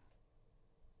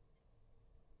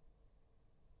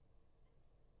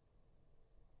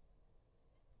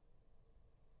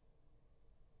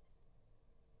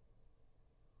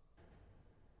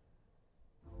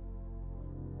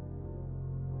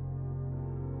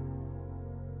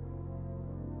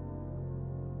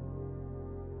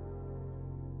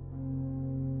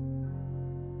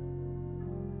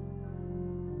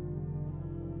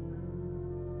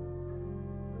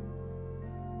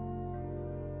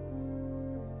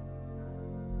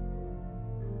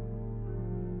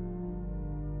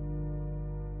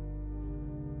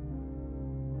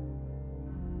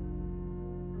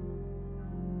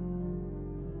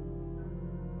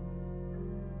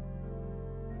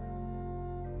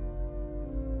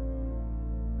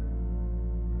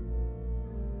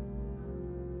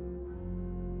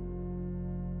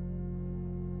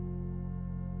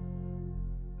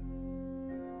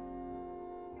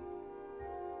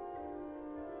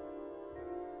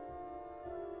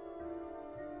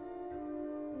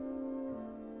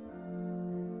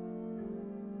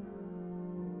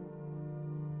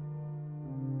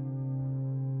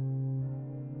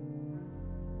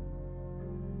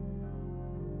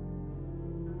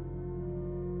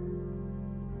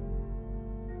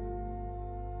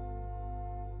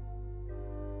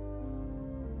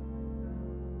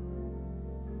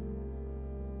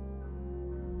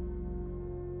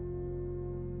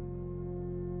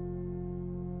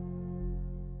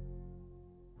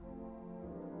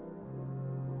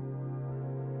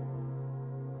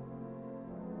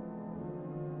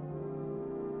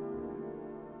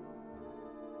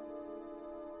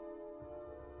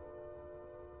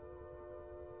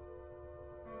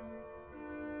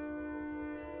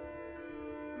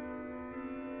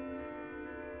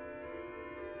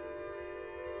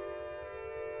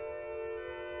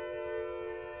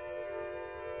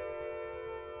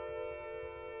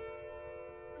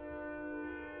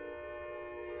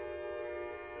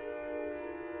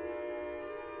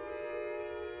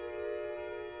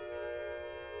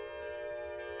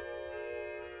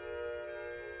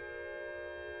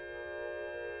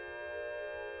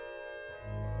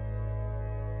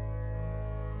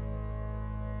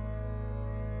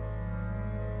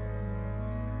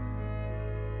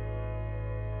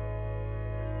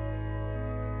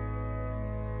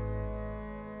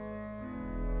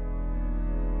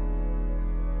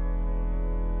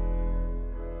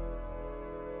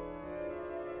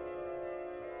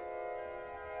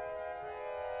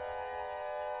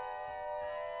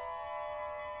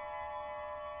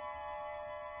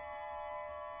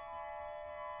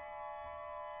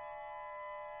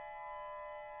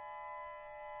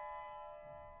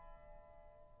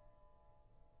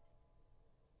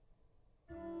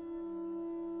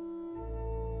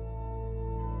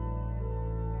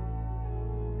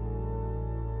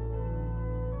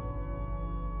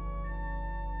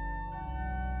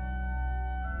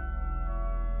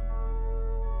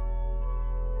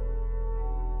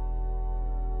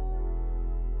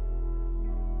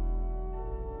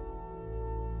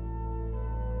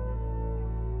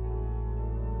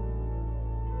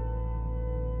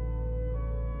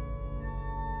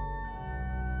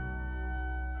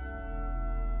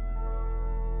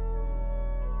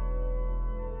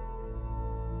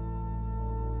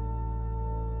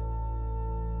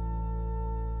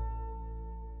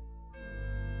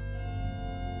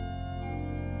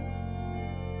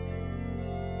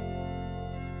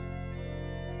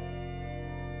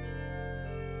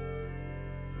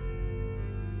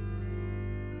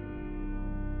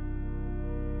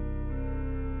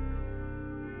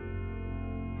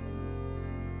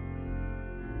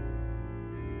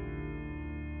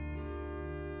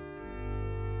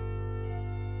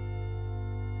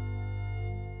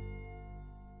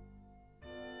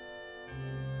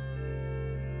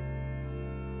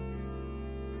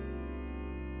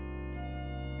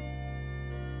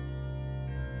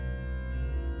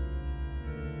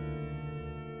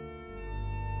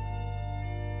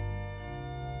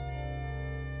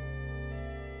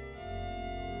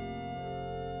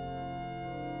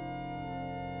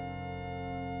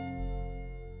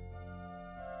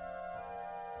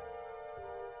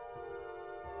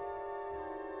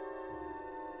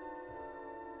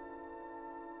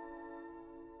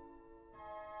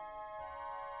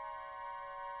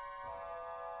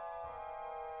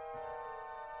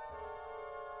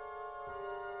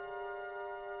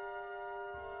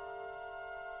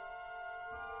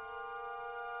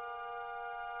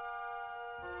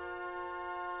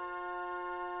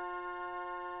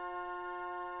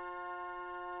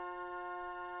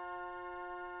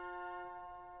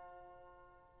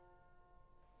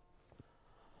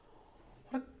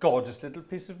 gorgeous little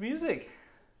piece of music.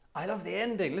 I love the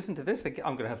ending. Listen to this.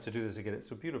 I'm going to have to do this again. It's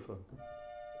so beautiful.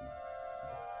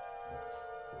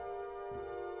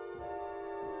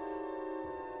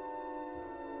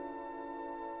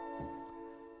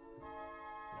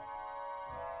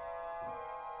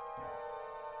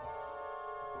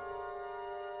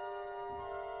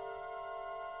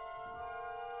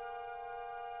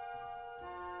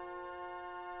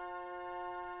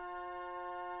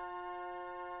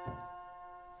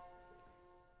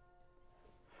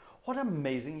 What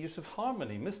amazing use of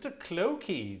harmony. Mr.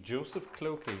 Clokey, Joseph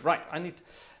Clokey. Right,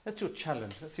 let's do a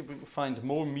challenge. Let's see if we can find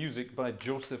more music by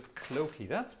Joseph Clokey.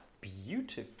 That's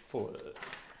beautiful.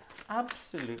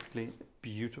 Absolutely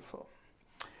beautiful.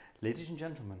 Ladies and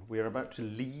gentlemen, we are about to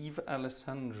leave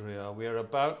Alessandria. We are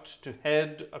about to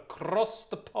head across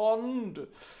the pond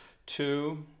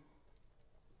to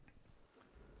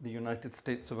the United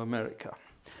States of America.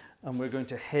 And we're going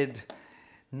to head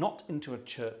not into a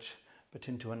church, but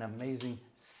into an amazing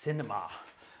cinema.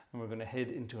 And we're going to head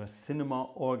into a cinema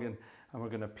organ, and we're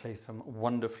going to play some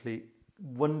wonderfully,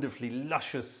 wonderfully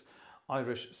luscious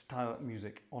Irish style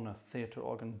music on a theatre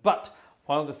organ. But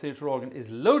while the theatre organ is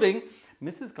loading,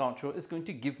 Mrs. Gartshore is going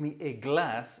to give me a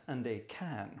glass and a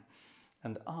can.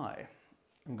 And I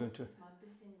am going to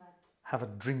have a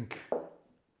drink.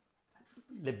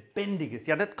 Lebendiges.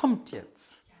 Ja, das kommt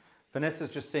jetzt. Vanessa's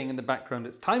just saying in the background,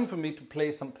 it's time for me to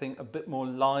play something a bit more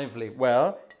lively.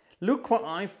 Well, look what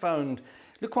I found.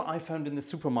 Look what I found in the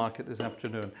supermarket this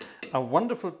afternoon. A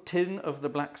wonderful tin of the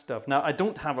black stuff. Now, I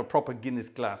don't have a proper Guinness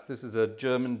glass. This is a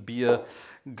German beer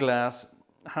glass,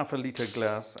 half a litre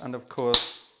glass. And of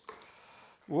course,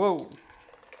 whoa.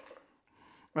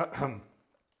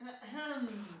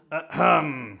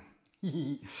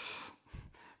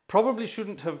 Probably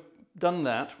shouldn't have done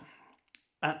that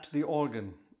at the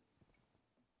organ.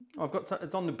 I've got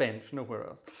it's on the bench, nowhere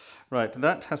else. Right,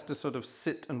 that has to sort of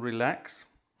sit and relax.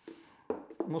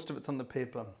 Most of it's on the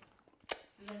paper.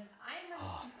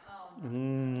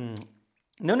 No.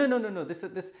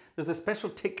 There's a special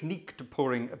technique to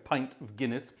pouring a pint of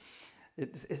Guinness.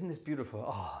 Isn't this beautiful?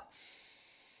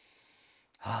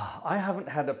 I haven't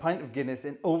had a pint of Guinness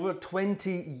in over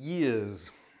 20 years.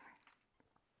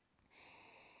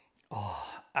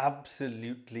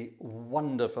 Absolutely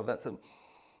wonderful.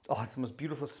 It's the most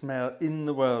beautiful smell in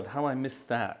the world. How I missed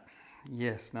that.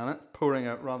 Yes, now that's pouring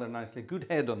out rather nicely. Good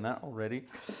head on that already.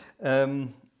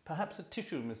 Perhaps a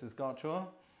tissue, Mrs. Gartshore.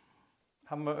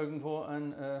 Haben wir irgendwo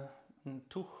ein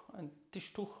Tuch, ein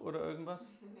Tischtuch oder irgendwas?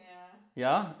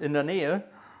 Ja, in der Nähe?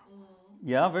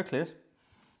 Ja, wirklich?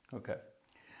 Okay.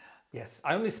 Yes,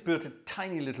 I only spilt a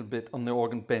tiny little bit on the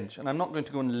organ bench, and I'm not going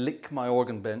to go and lick my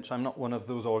organ bench. I'm not one of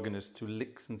those organists who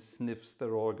licks and sniffs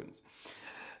their organs.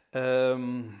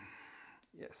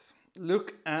 Yes,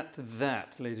 look at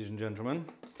that, ladies and gentlemen.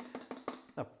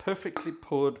 A perfectly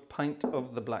poured pint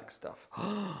of the black stuff.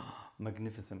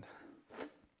 Magnificent.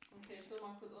 Okay, ich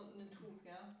mal kurz unten den Tuch,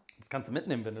 ja? Das kannst du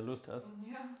mitnehmen, wenn du Lust hast.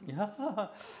 Ja.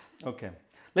 Ja. Okay.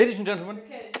 Ladies and gentlemen.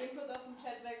 Okay, ich bin kurz aus dem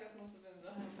Chat weg, das musst du dann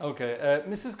sagen. Okay,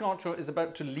 Mrs. Gartshore is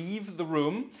about to leave the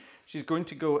room. She's going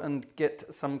to go and get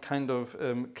some kind of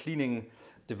cleaning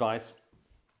device,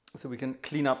 so we can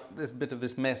clean up this bit of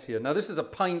this mess here. Now this is a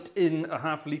pint in a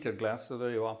half-litre glass, so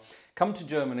there you are. Come to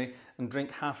Germany and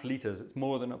drink half litres. It's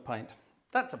more than a pint.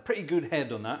 That's a pretty good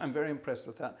head on that. I'm very impressed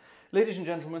with that. Ladies and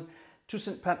gentlemen, to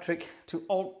St. Patrick, to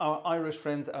all our Irish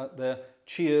friends out there,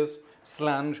 cheers,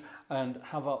 slange, and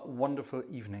have a wonderful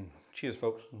evening. Cheers,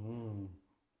 folks.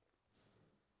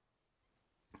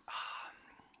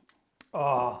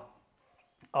 Oh,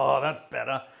 that's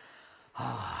better.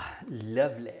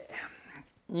 Lovely.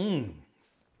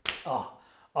 Oh,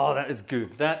 that is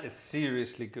good. That is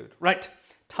seriously good. Right,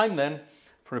 time then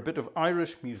for a bit of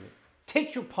Irish music.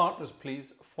 Take your partners,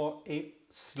 please, for a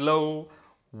slow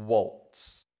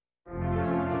waltz.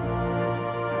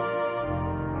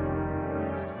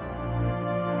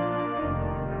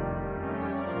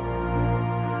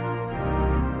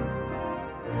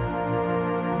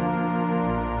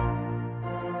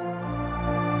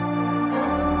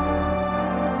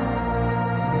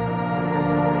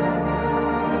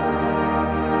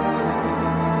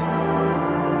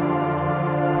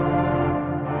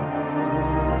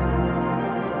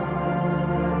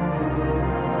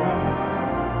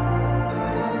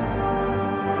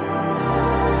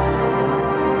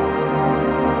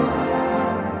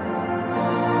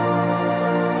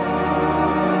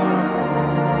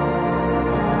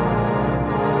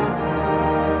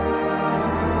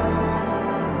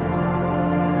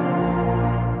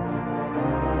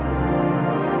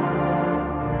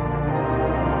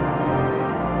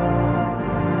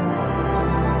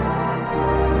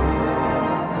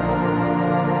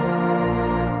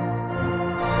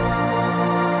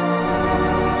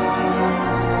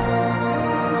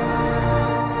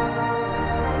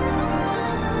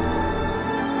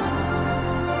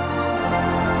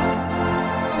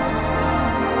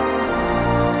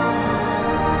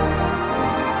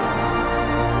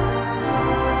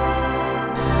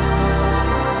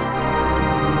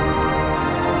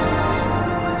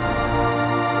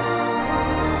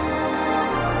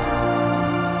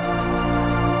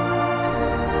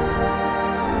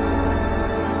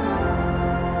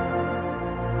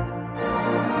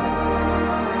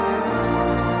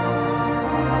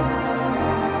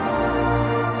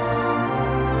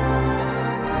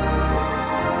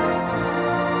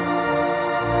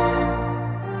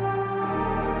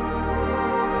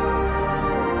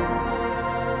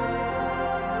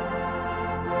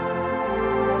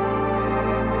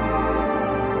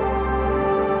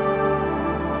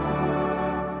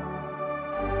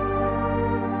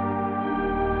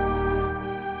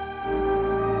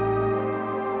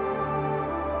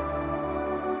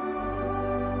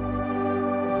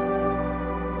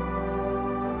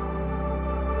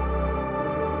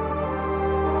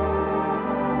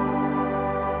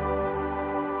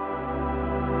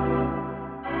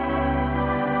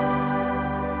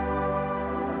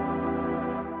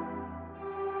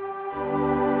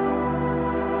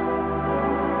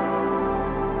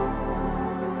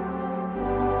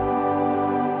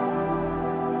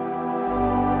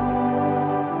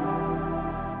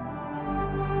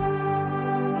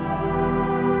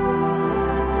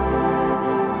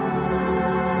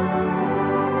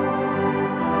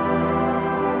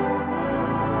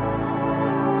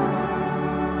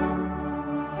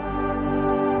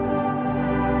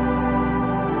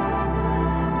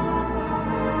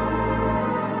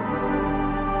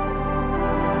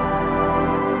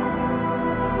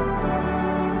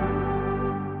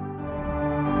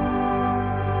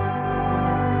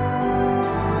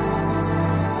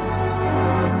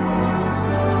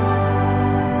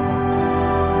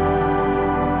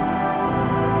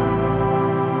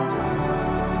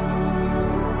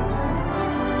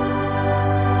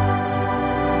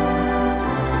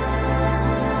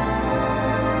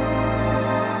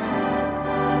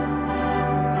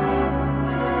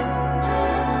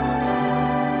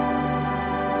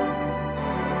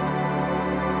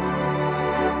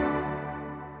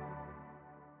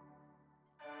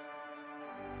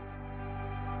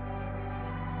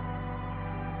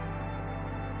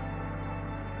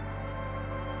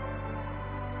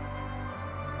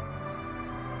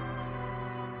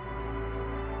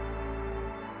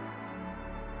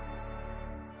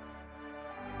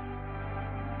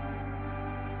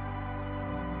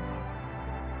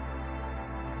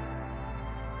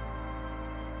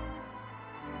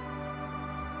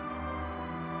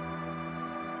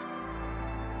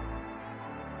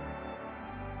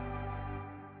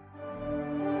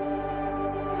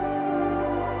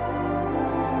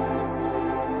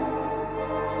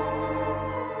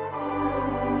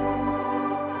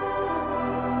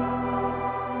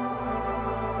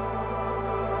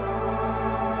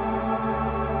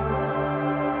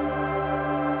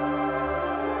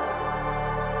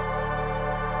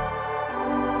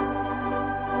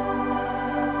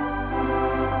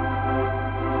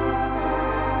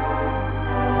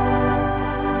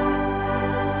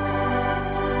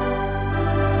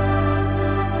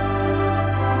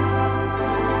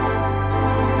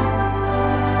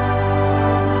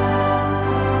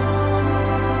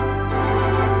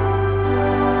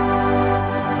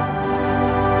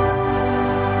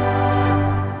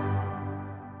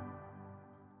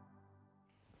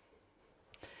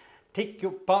 Take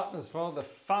your partners for the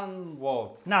fun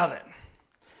waltz. Now then,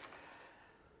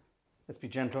 let's be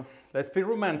gentle, let's be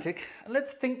romantic, and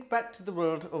let's think back to the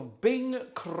world of Bing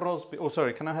Crosby. Oh,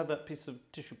 sorry, can I have that piece of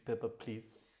tissue paper, please?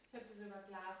 Ich habe dir sogar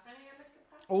Glasreiniger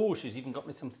mitgebracht. Oh, she's even got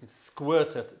me something to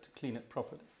squirt at it to clean it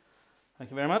properly.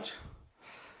 Thank you very much.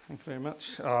 Thank you very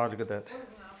much. Oh, look at that.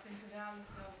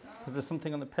 Is there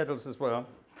something on the pedals as well?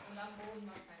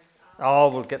 Oh,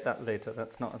 we'll get that later.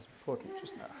 That's not as important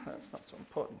just now. That's not so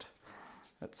important.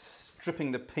 That's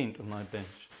stripping the paint on my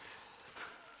bench.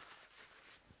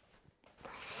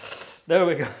 There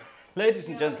we go. Ladies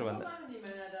and gentlemen. So machen die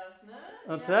Männer das, ne?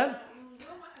 What's Ja, that? so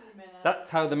machen die Männer. That's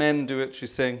how the men do it,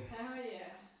 she's saying. Oh yeah.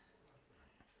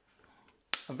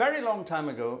 A very long time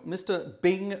ago, Mr.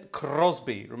 Bing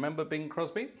Crosby, remember Bing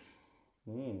Crosby?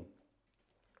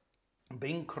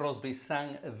 Bing Crosby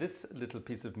sang this little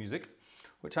piece of music,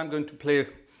 which I'm going to play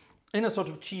in a sort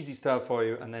of cheesy style for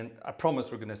you, and then I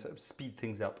promise we're going to sort of speed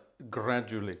things up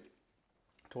gradually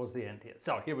towards the end here.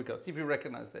 So here we go. See if you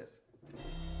recognize this.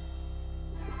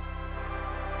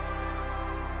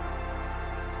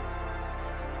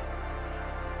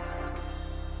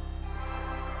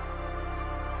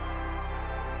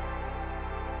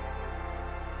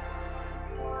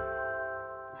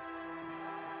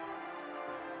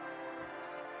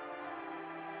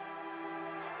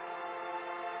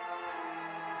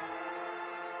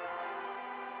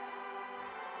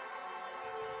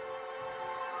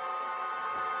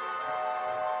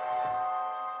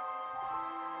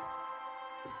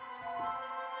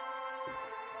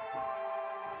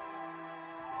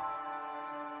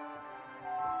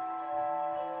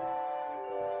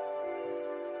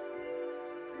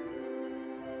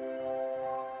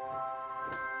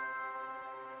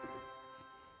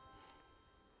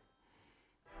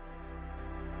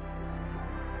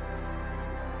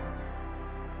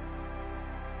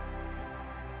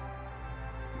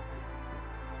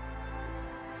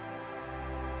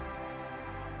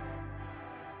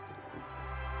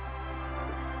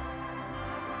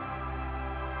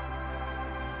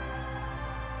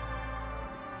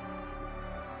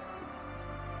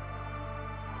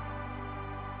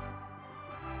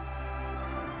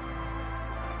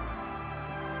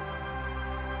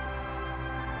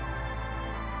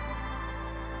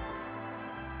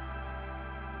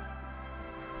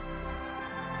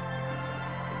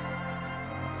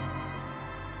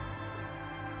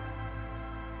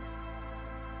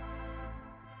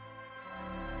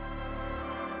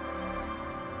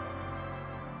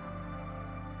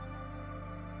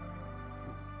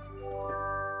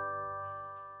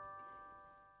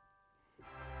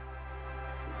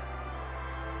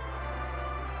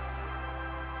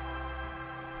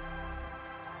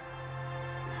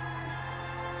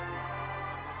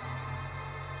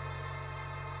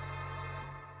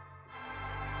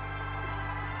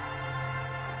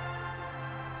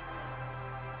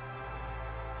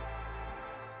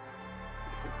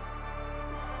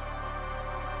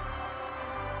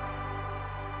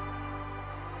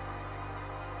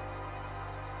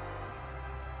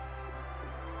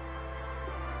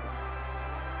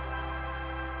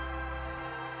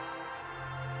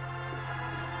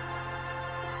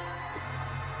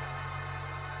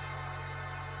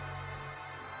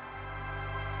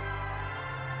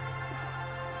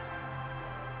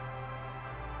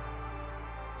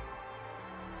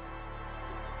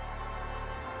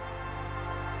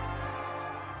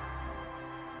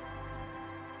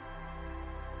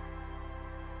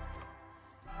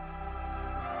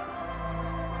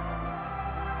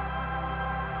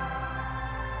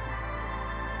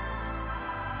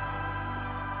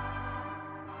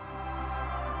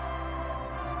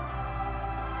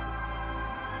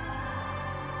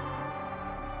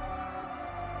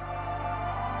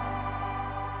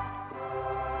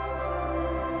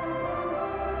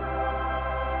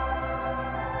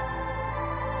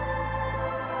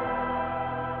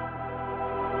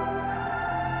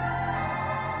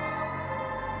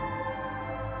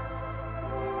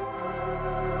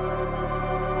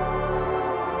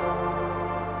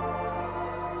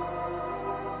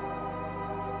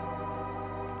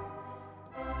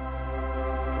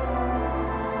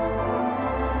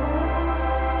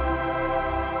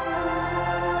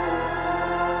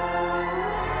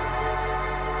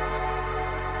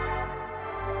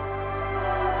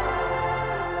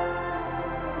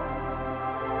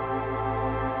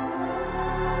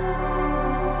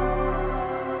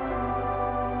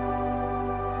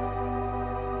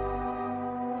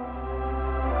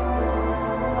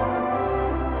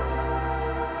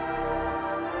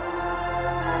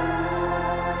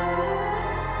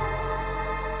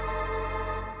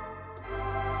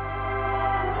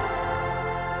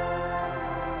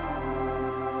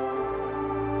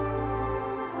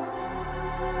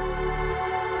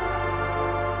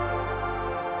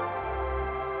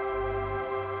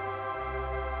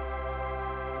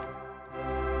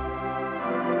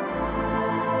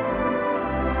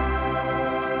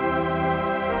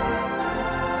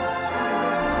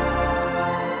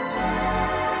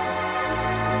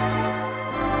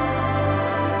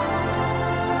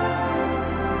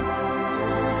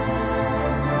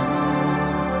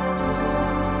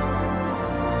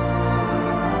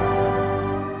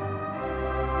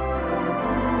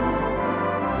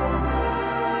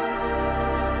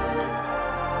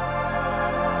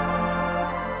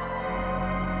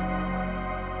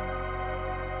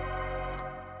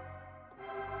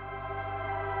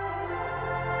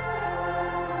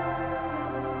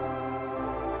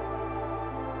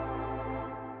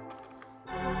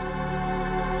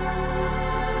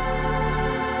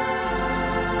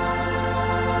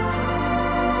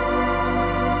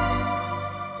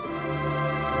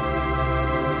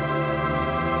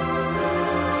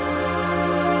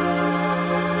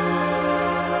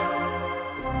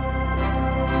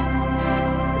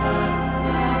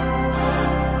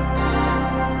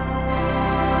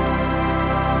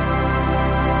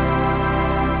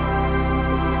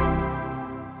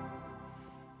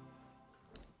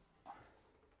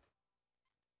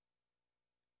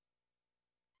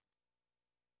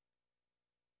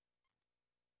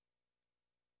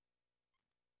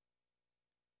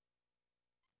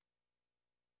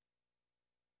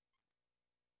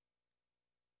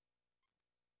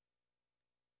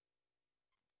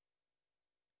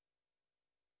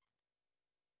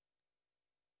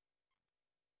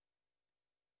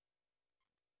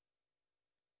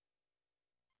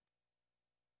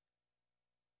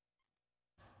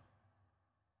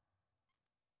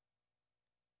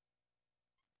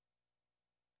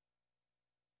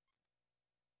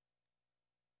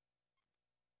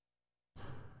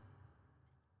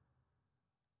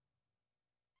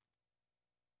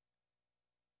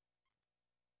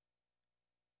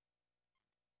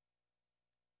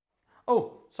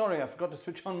 Oh, sorry, I forgot to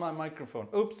switch on my microphone.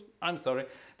 Oops, I'm sorry.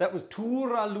 That was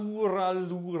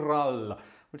Turaluralural,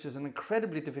 which is an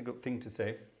incredibly difficult thing to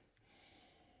say.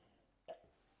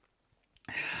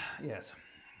 Yes.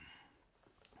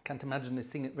 Can't imagine they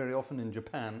sing it very often in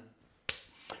Japan.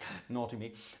 Naughty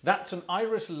me. That's an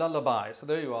Irish lullaby. So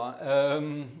there you are.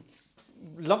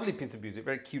 Lovely piece of music,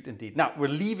 very cute indeed. Now, we're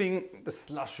leaving the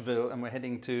Slushville and we're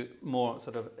heading to more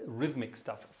sort of rhythmic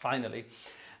stuff, finally.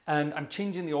 And I'm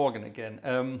changing the organ again.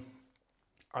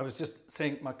 I was just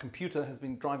saying my computer has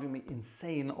been driving me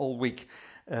insane all week.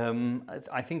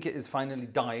 I think it is finally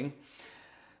dying.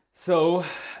 So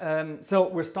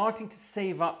we're starting to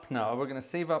save up now. We're going to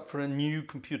save up for a new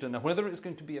computer. Now, whether it's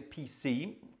going to be a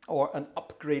PC or an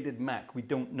upgraded Mac, we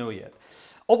don't know yet.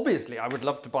 Obviously, I would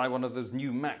love to buy one of those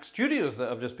new Mac Studios that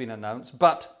have just been announced,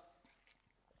 but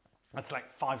that's like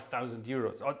 5,000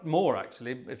 euros, or more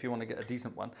actually, if you want to get a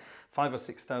decent one, 5,000 or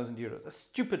 6,000 euros, a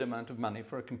stupid amount of money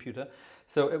for a computer.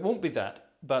 So it won't be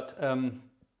that, but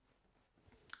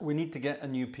we need to get a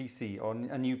new PC or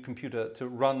a new computer to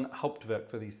run Hauptwerk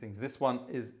for these things. This one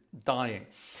is dying.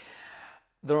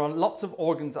 There are lots of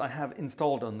organs I have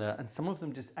installed on there, and some of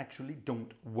them just actually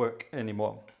don't work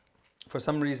anymore. For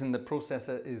some reason, the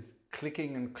processor is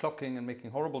clicking and clocking and making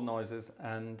horrible noises,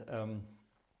 and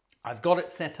I've got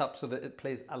it set up so that it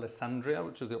plays Alessandria,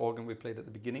 which is the organ we played at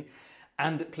the beginning,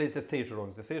 and it plays the theatre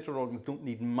organs. The theatre organs don't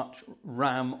need much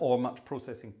RAM or much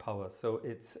processing power, so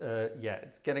it's yeah,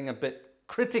 it's getting a bit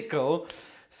critical.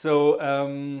 So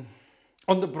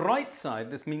on the bright side,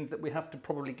 this means that we have to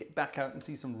probably get back out and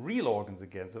see some real organs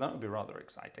again, so that would be rather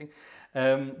exciting.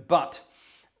 But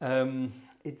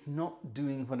it's not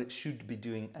doing what it should be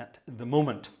doing at the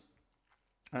moment.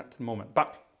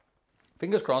 But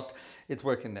fingers crossed, it's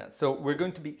working there. So we're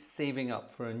going to be saving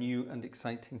up for a new and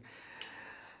exciting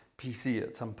PC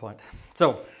at some point.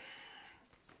 So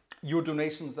your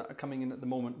donations that are coming in at the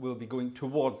moment will be going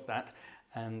towards that,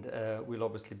 and we'll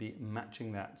obviously be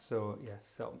matching that. So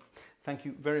yes, so thank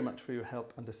you very much for your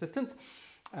help and assistance,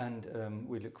 and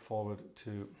we look forward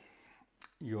to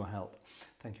your help.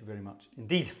 Thank you very much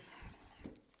indeed.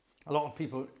 A lot of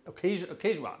people,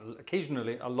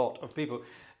 occasionally a lot of people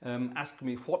ask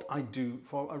me what I do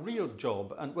for a real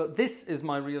job. And well, this is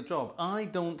my real job. I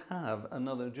don't have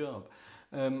another job.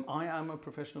 I am a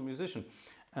professional musician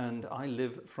and I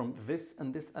live from this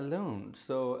and this alone.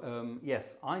 So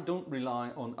yes, I don't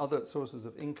rely on other sources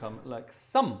of income like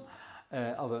some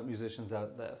other musicians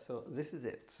out there. So this is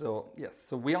it. So yes,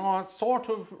 so we are sort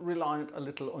of reliant a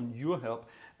little on your help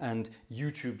and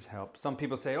YouTube's help. Some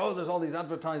people say, oh, there's all these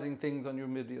advertising things on your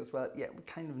videos. Well, yeah, we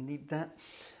kind of need that.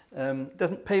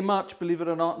 Doesn't pay much, believe it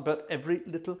or not, but every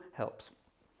little helps.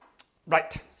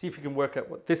 Right, see if you can work out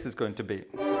what this is going to be.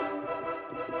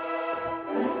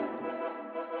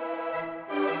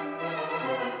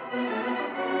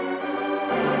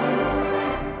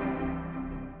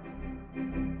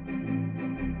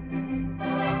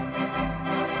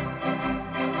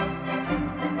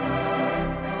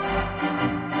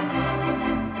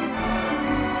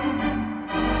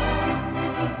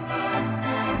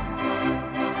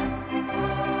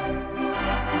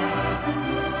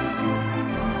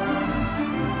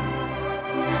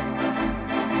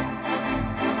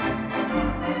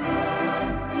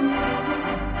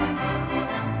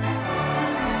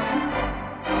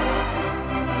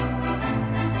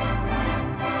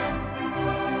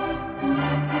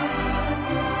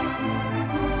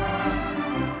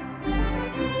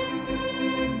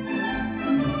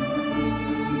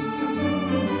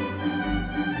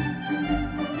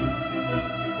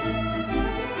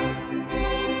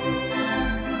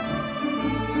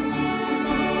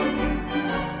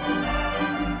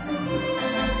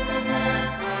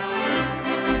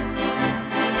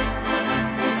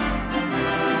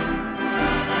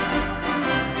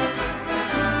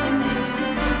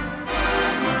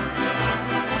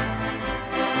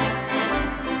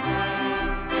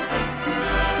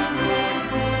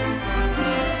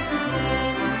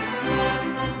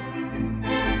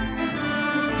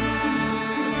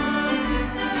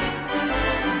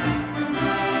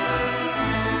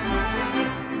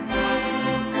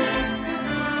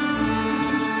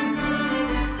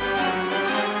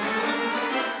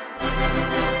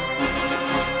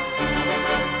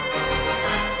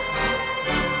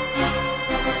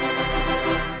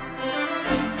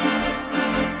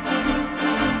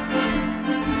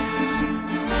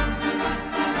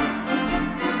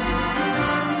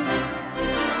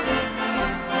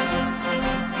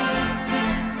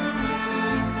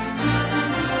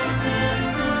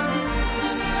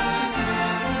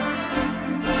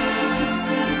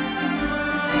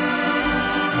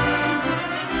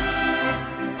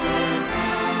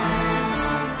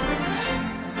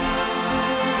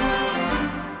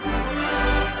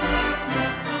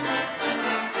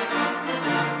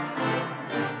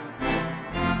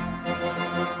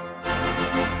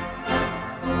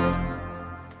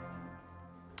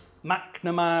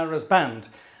 McNamara's Band.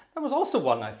 That was also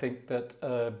one, I think,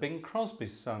 that Bing Crosby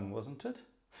sung, wasn't it?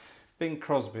 Bing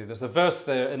Crosby. There's a verse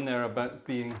in there about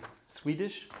being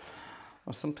Swedish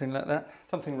or something like that.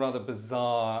 Something rather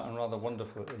bizarre and rather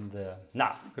wonderful in there.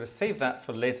 Now, I'm going to save that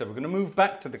for later. We're going to move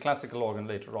back to the classical organ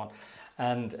later on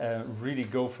and really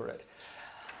go for it.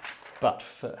 But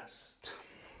first,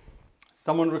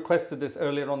 someone requested this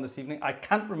earlier on this evening. I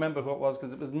can't remember who it was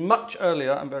because it was much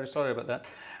earlier. I'm very sorry about that.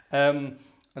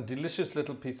 A delicious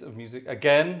little piece of music.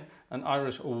 Again, an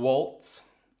Irish waltz.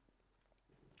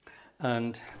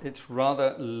 And it's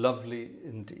rather lovely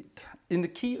indeed. In the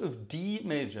key of D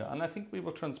major, and I think we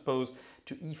will transpose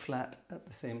to E flat at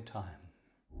the same time.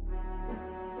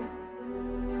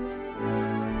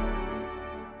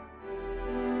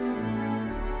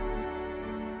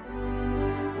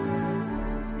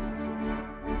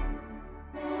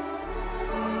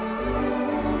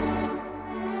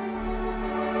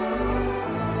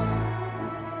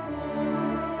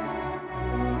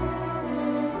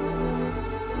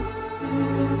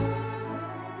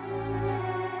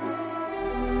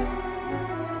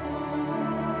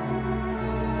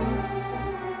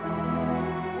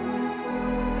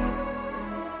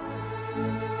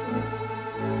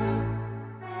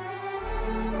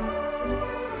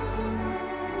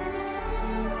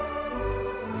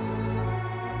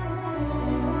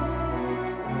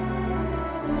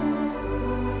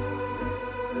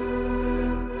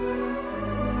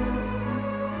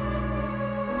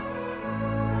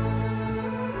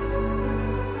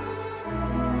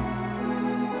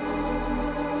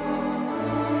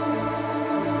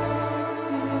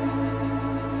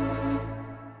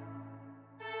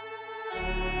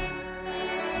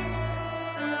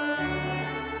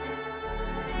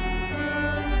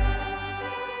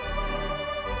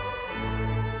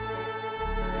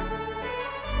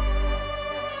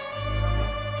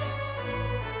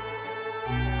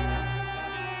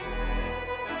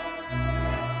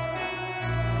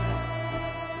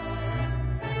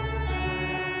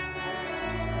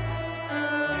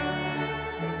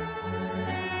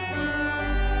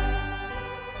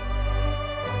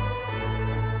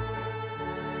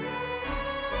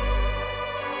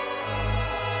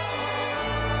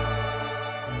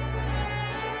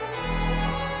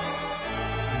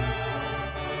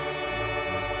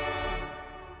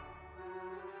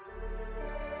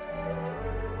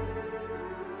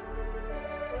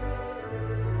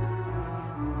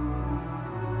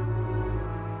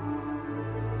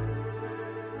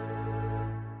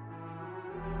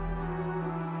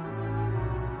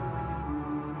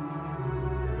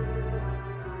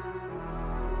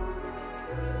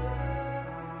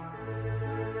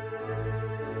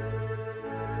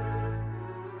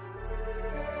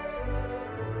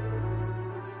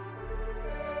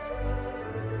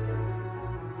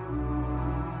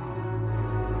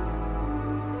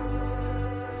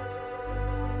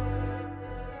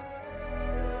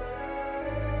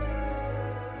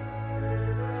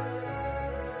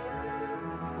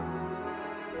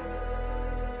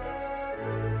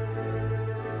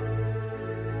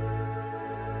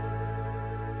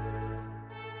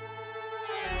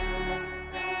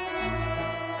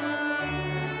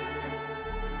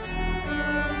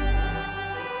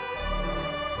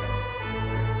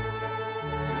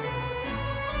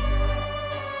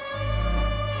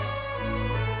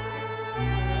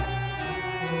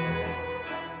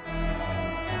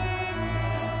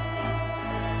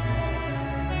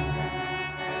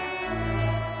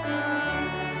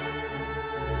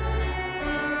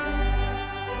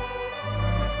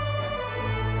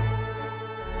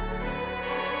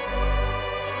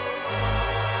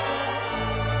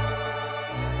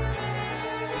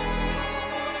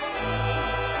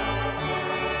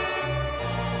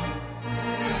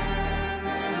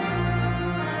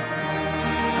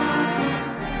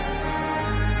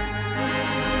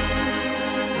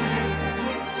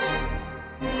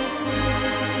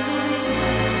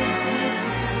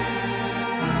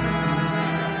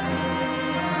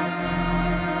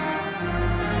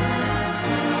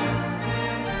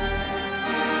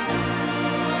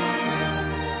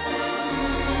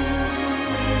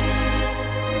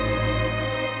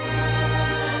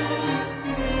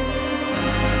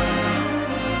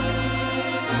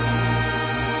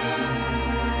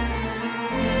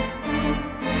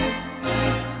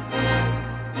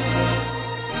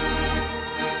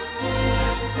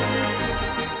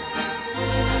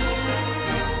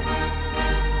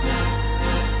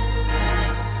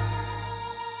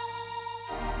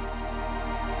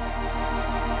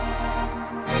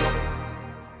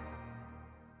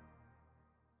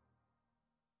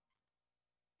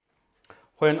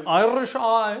 When Irish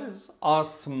eyes are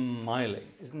smiling.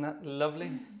 Isn't that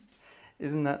lovely?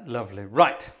 Isn't that lovely?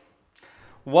 Right.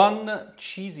 One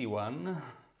cheesy one.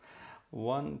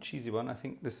 One cheesy one. I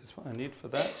think this is what I need for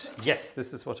that. Yes,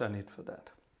 this is what I need for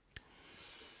that.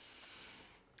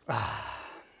 I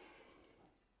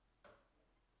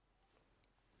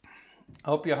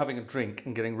hope you're having a drink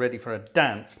and getting ready for a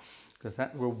dance, because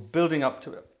that we're building up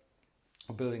to it.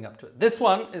 We're building up to it. This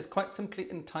one is quite simply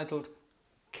entitled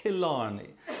Killarney,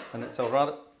 and it's a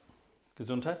rather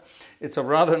Gesundheit. It's a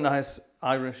rather nice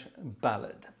Irish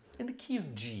ballad in the key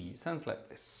of G. Sounds like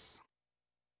this.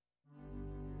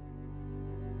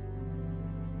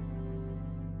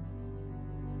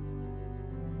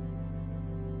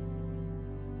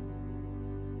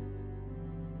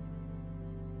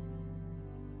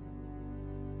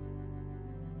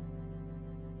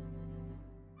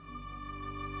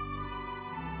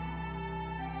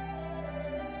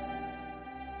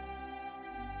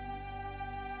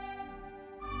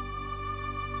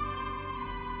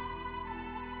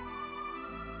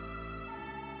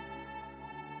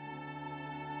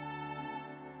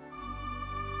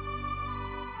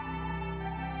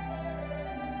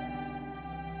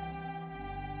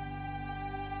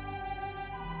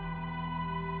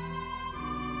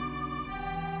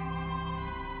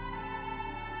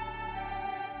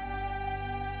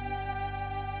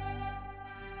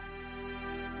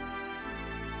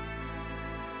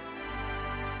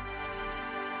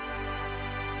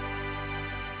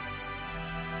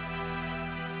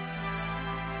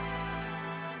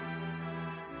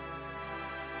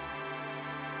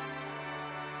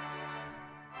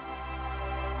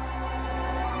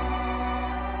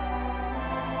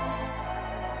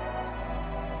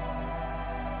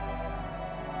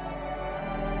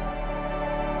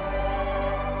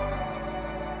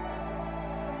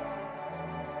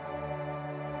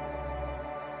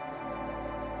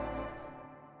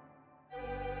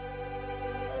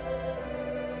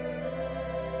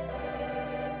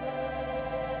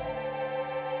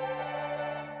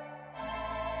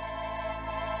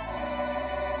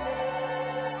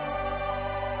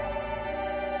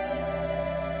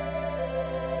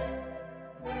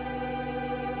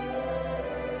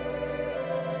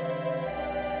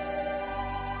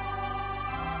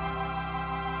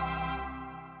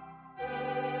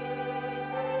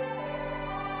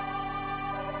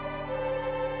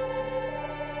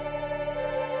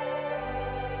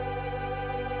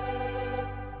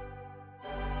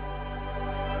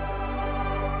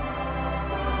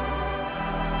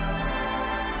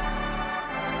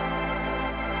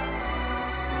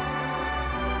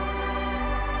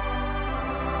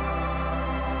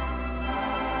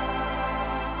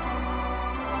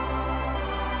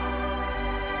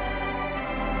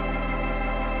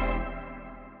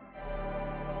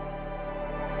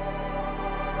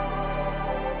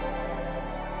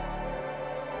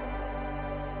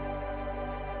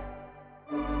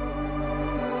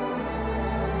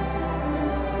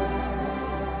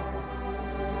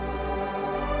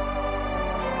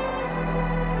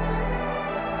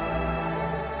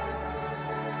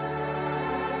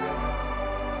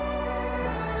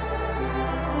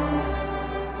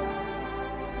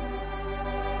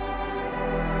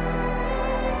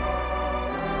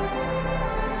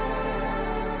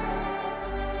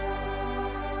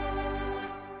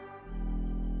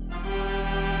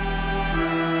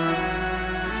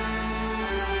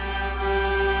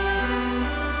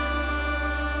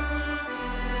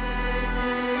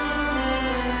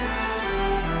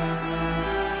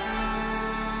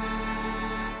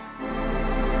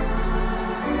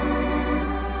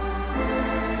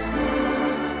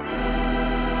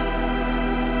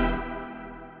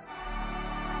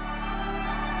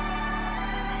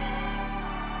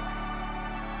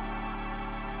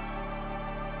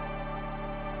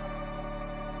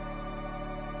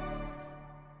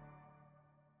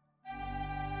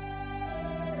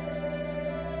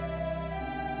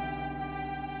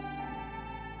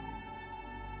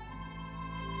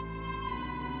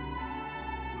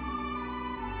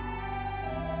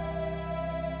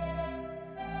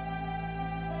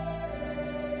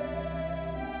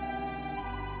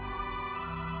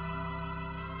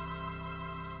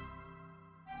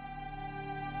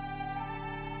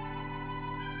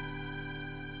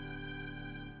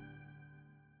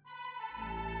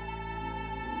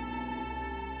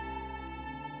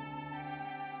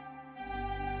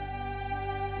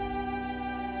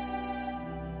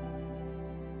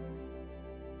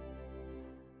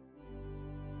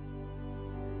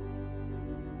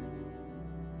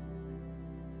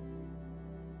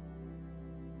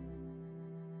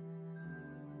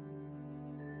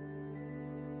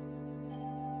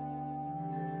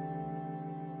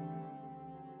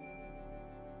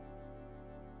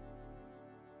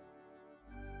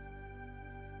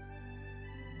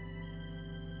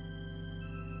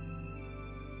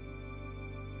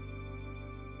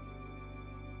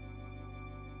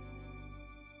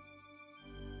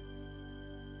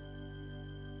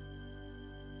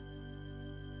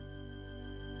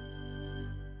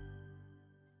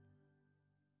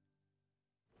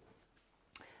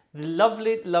 The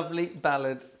lovely, lovely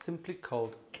ballad simply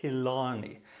called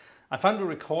Killarney. I found a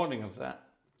recording of that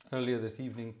earlier this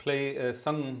evening,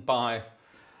 sung by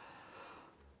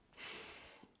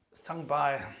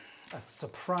a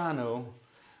soprano,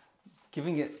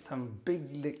 giving it some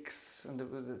big licks, and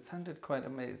it sounded quite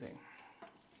amazing.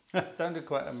 It sounded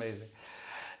quite amazing.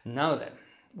 Now then,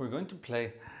 we're going to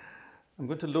play. I'm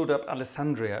going to load up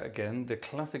Alessandria again, the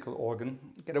classical organ.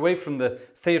 Get away from the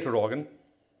theatre organ.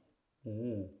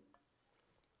 Ooh.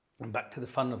 And back to the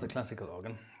fun of the classical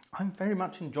organ. I'm very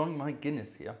much enjoying my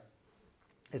Guinness here.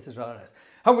 This is rather nice.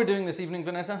 How are we doing this evening,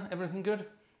 Vanessa? Everything good?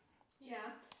 Ja.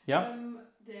 Ja?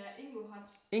 Der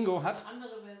Ingo hat eine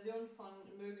andere Version von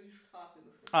Möge die Straße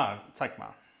geschrieben. Ah, zeig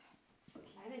mal.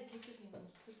 Leider, ich krieg das hier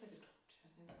nicht größer gedruckt.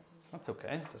 Ich weiß nicht, That's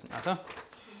okay, doesn't matter. das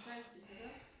ist heftig, oder?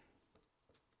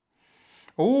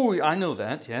 Oh, I know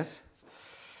that, yes.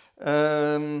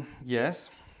 Yes.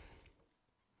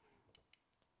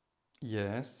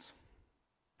 Yes.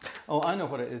 Oh, I know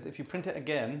what it is. If you print it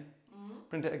again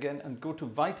and go to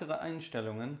weitere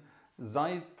Einstellungen,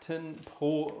 Seiten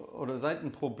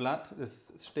pro Blatt, es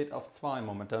steht auf 2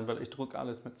 momentan, weil ich drucke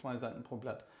alles mit 2 Seiten pro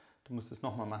Blatt. Du musst es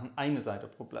nochmal machen, eine Seite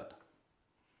pro Blatt.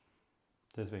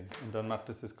 Deswegen. Und dann macht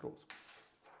es groß.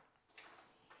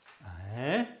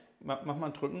 Hä? Mach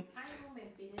mal drücken. Einen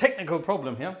Moment, bitte. Technical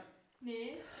problem here.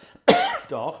 Nee.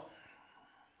 Doch.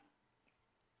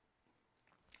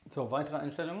 So, weitere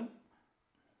Einstellungen.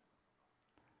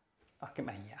 Ach, gib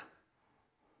mal hier.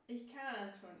 Ich kann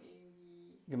das schon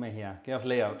irgendwie. Gib mal hier. Geh auf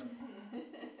Layout.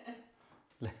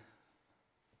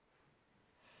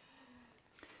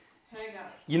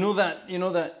 You know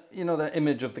that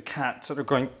image of the cat sort of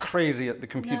going crazy at the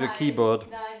computer keyboard.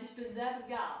 Nein, ich bin sehr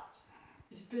begabt.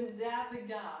 Ich bin sehr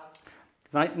begabt.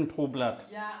 Seiten pro Blatt.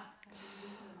 Ja, das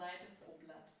ist eine Seite pro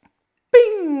Blatt.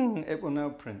 Bing! It will now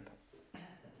print.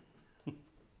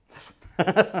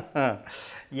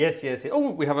 Yes, yes, yes. Oh,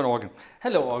 we have an organ.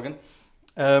 Hello, organ.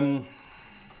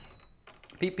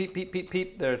 Peep, peep, peep, peep,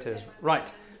 peep. There it is.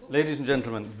 Right, ladies and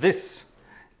gentlemen, this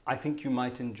I think you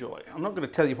might enjoy. I'm not going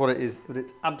to tell you what it is, but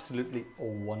it's absolutely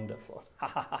wonderful.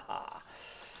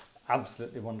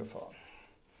 Absolutely wonderful.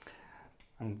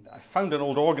 And I found an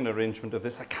old organ arrangement of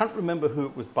this. I can't remember who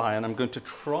it was by, and I'm going to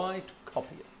try to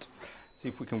copy it. See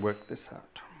if we can work this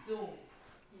out.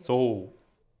 So.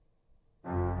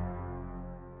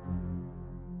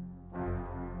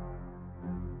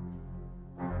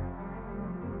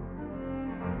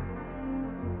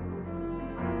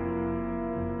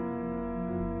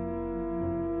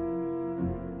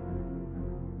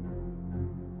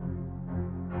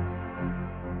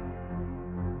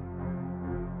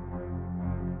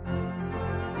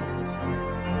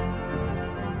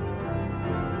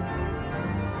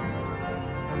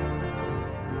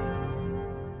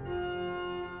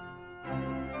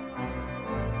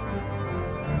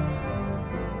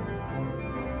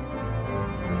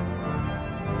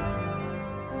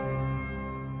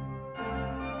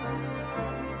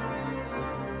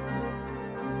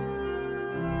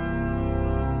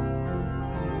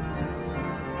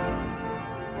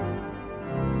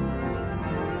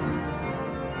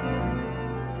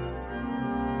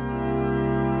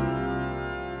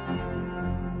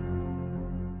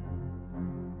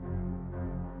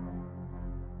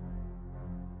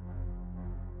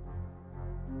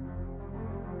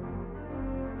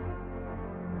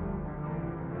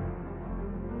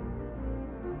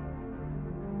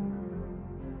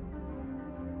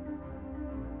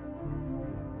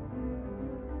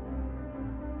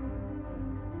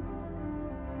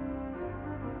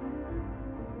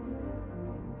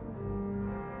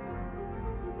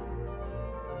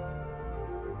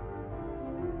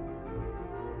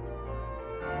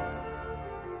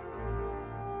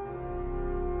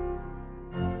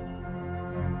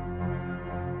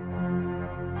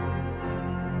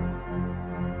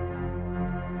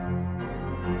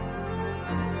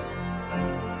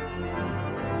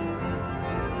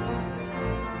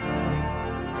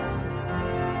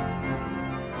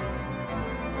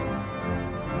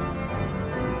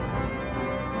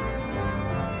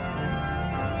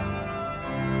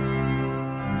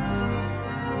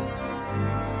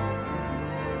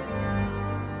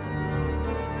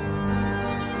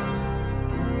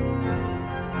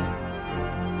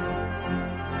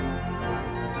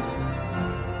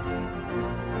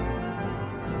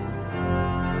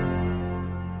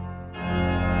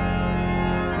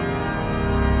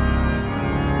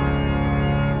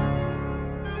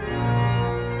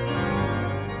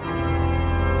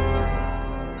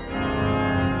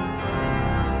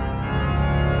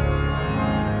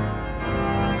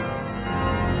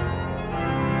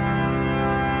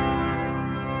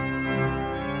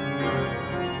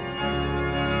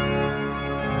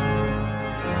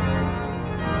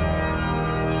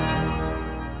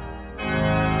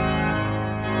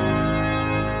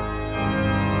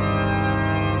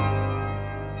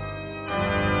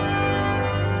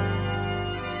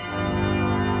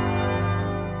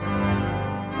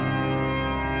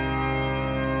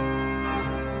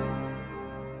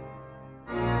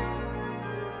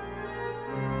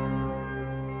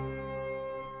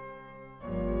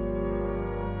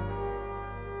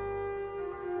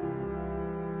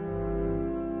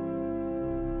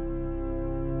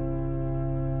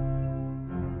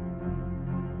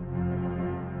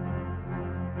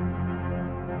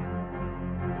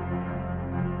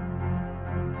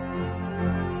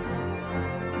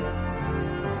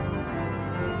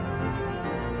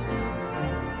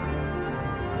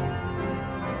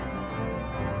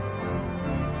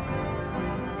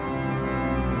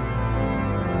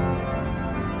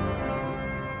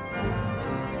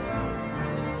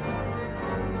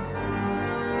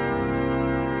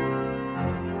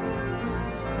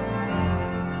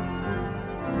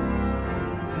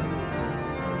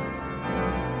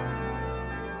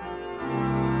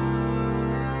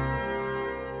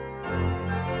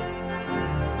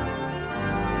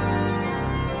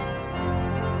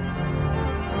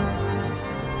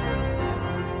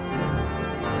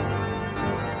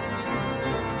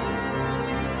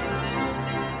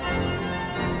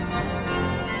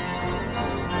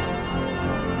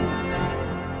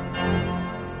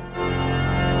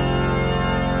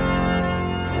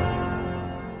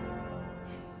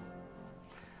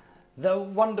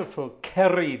 wonderful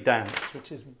Kerry dance,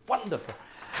 which is wonderful.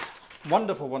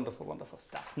 Wonderful, wonderful, wonderful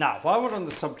stuff. Now, while we're on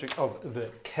the subject of the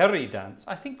Kerry dance,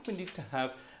 I think we need to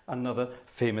have another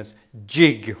famous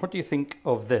jig. What do you think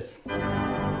of this?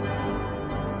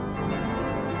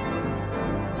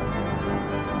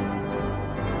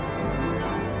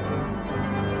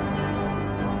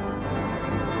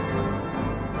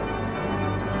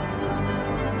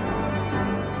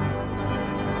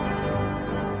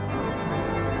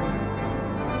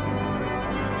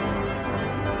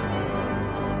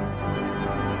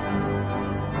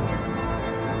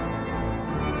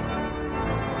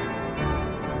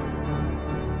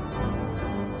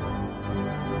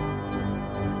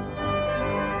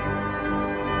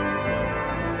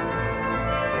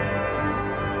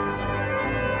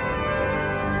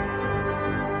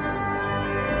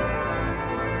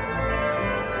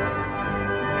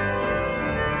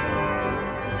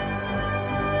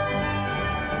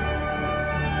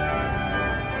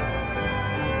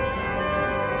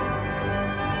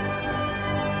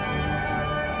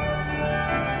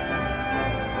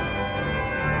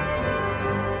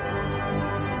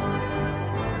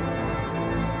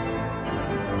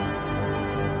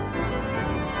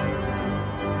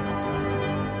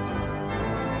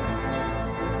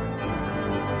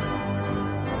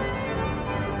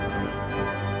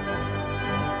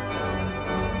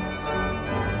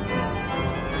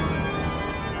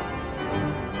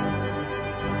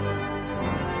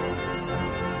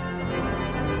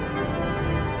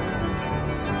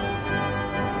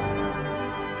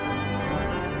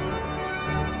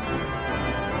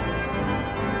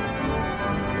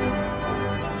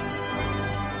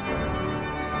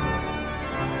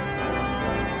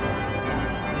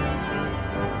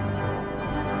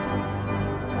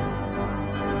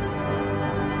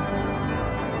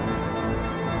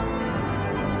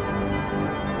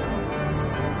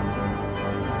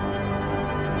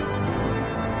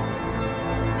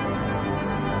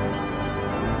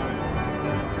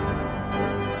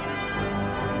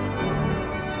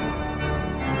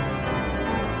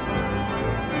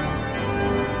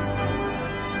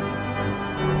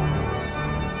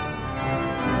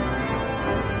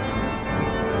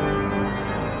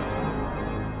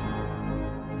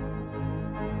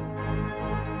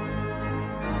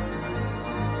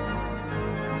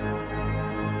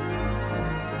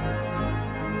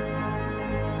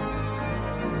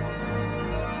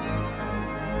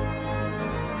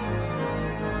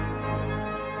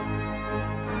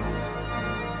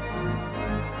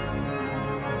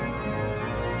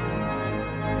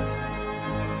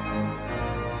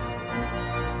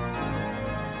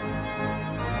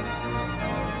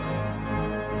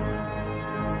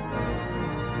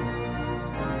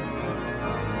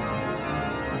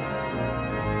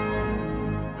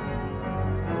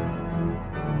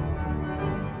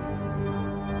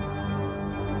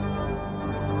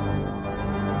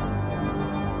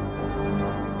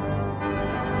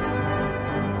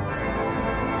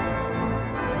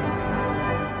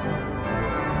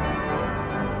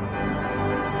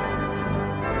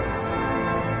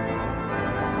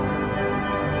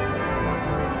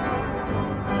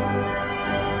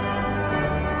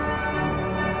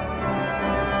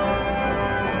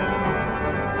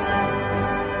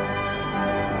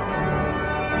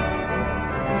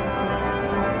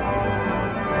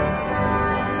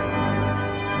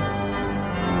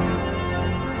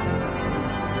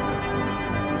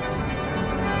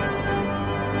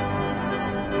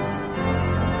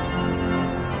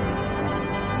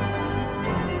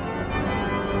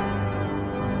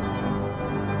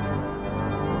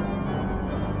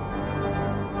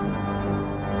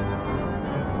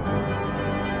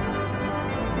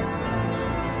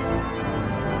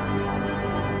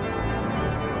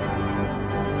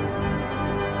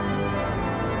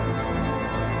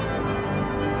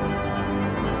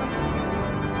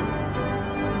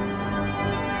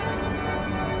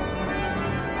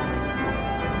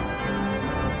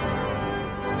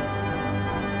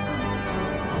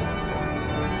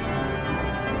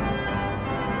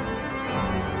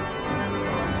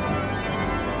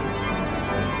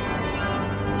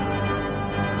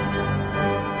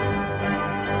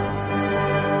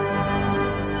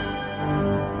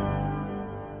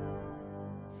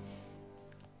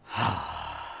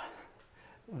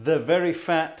 They're very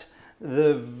fat,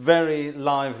 they're very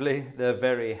lively, they're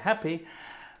very happy,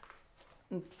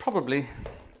 probably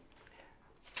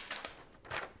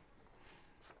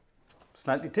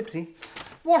slightly tipsy.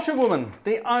 Washerwoman,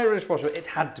 the Irish washerwoman. It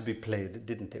had to be played,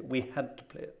 didn't it? We had to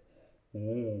play it.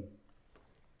 Ooh.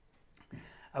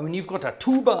 And when you've got a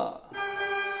tuba,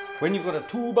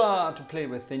 to play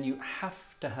with, then you have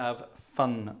to have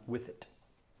fun with it.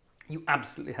 You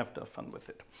absolutely have to have fun with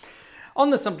it. On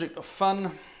the subject of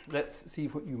fun, let's see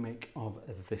what you make of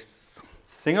this.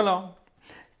 Sing along,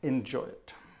 enjoy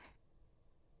it.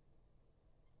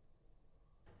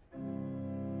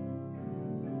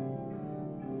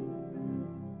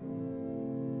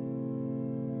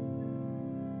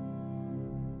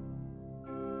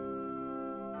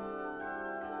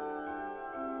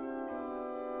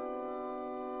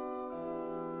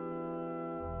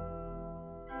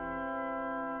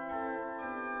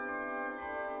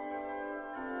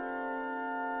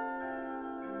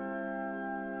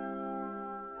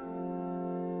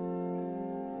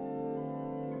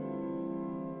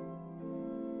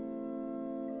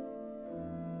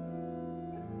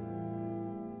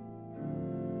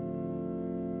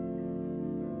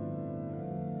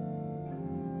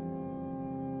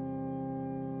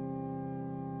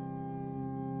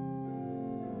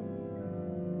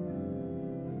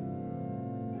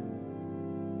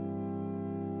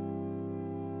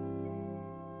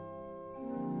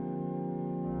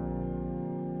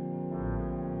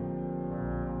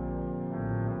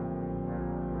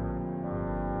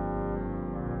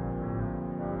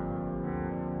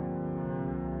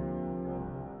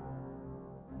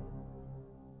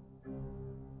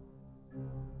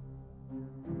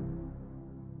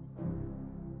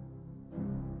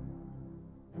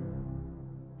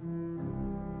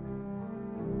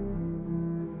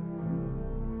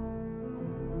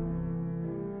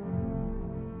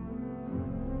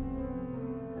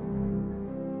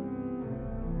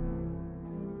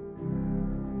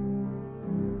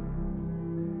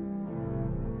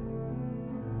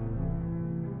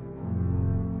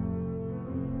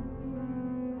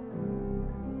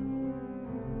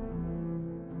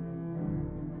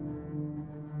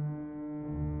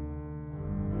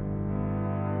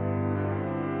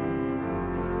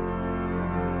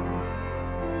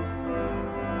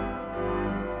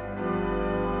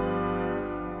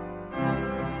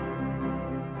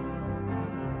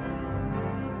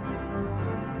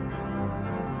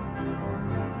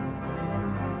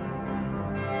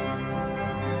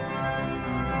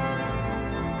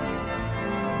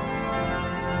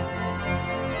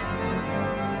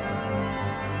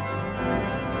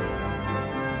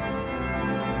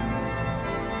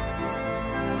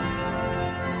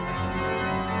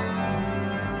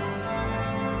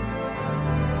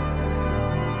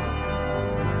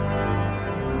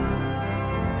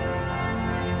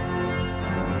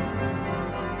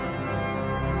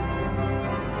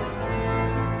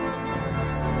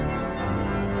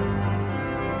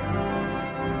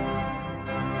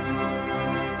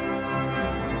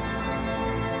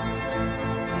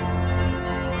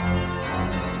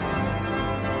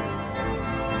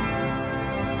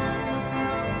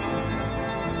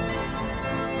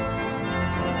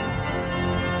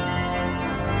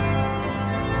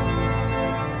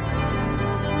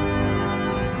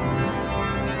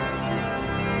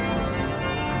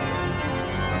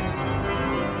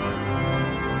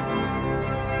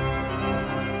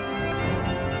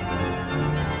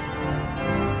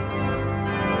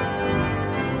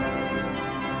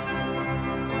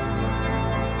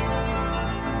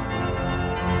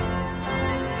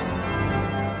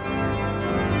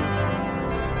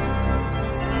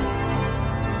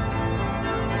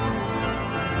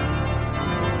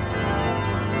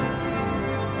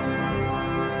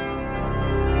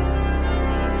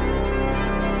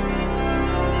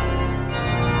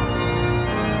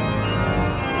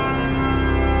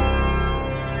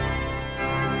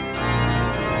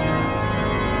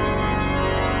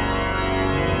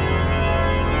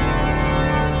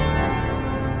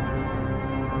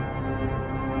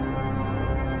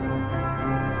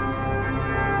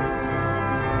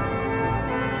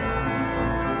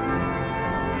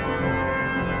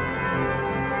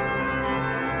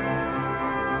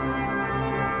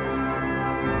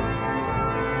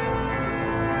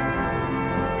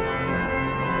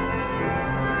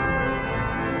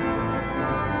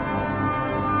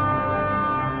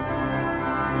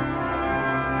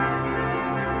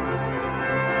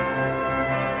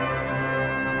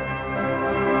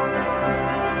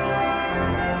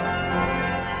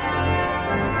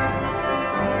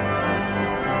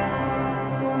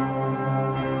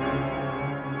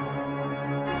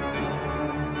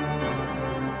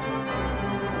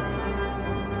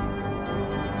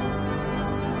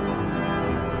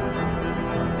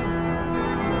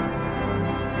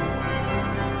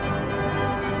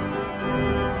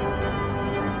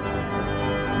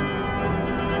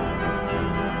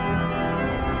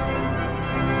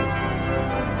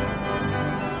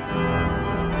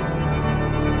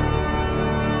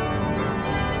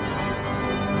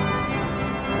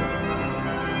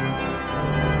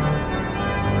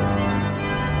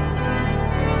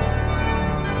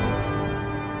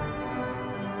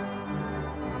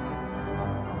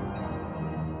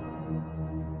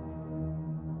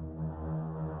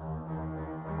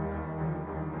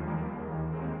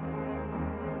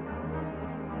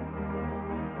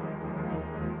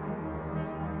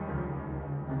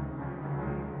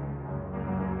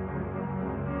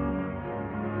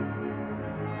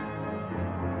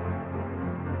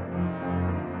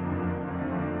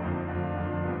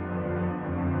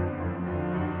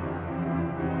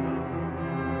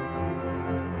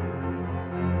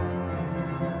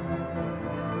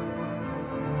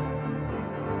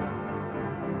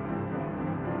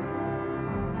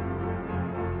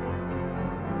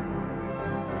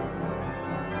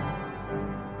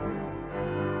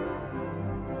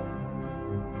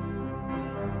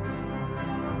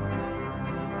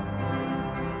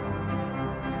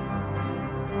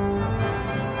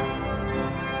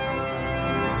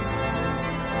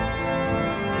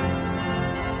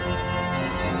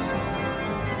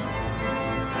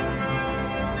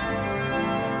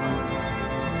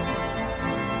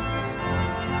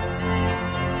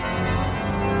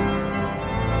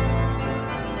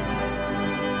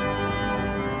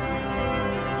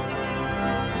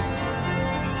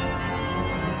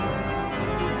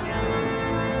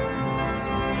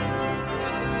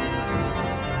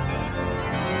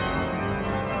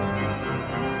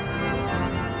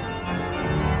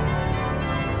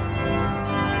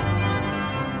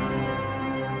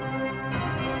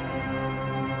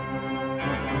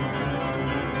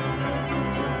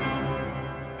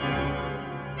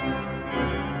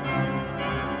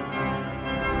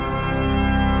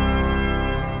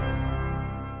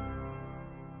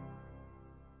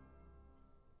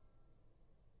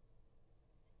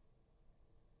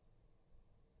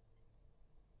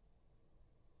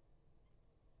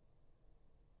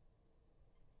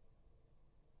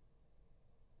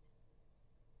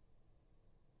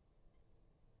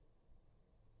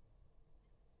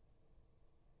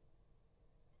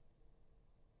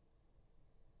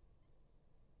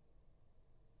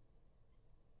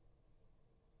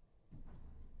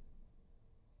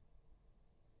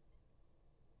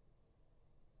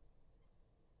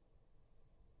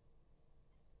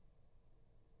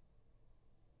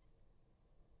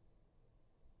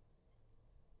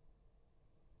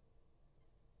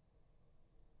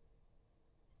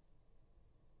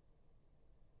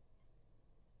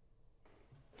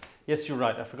 Yes, you're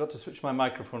right. I forgot to switch my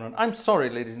microphone on. I'm sorry,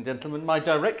 ladies and gentlemen. My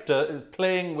director is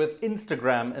playing with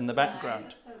Instagram in the background. Nein,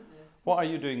 das stimmt nicht. What are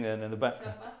you doing then in the Ich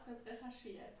background? habe was kurz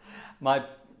recherchiert.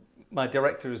 My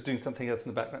director is doing something else in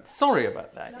the background. Sorry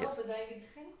about that. Ich Yes. glaube, dein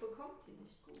Getränk bekommt sie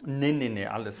nicht gut. Nee,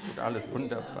 alles gut, alles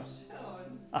wunderbar.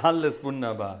 Schon. Alles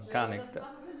wunderbar, gar Ja, nichts das da.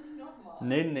 machen wir nicht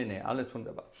nochmal. Nee, alles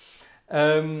wunderbar.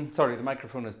 Sorry, the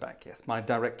microphone is back. Yes, my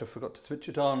director forgot to switch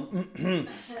it on.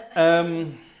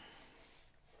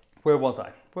 Where was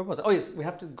I? Oh yes, we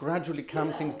have to gradually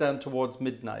calm things down towards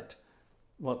midnight.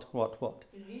 What?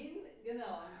 Rien,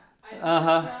 genau. Ein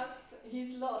Aha. Glas,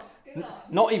 he's lost, genau.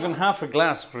 Not even half a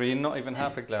glass, Green, not even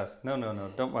half a glass. No,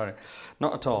 don't worry.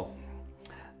 Not at all.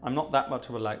 I'm not that much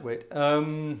of a lightweight.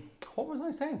 What was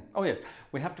I saying? Oh yeah,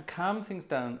 we have to calm things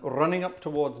down, running up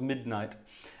towards midnight.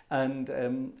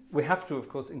 And we have to, of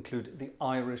course, include the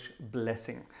Irish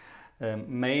blessing.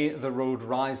 May the road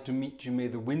rise to meet you, may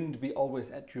the wind be always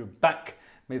at your back,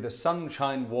 may the sun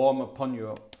shine warm upon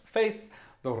your face,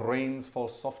 the rains fall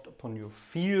soft upon your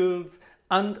fields,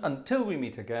 and until we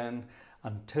meet again,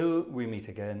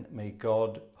 may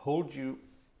God hold you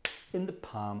in the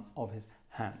palm of his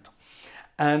hand.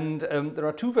 And there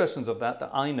are two versions of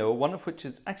that I know, one of which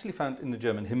is actually found in the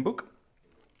German hymn book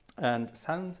and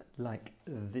sounds like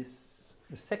this.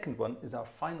 The second one is our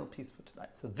final piece for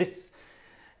tonight. So this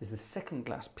is the second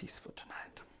glass piece for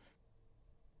tonight.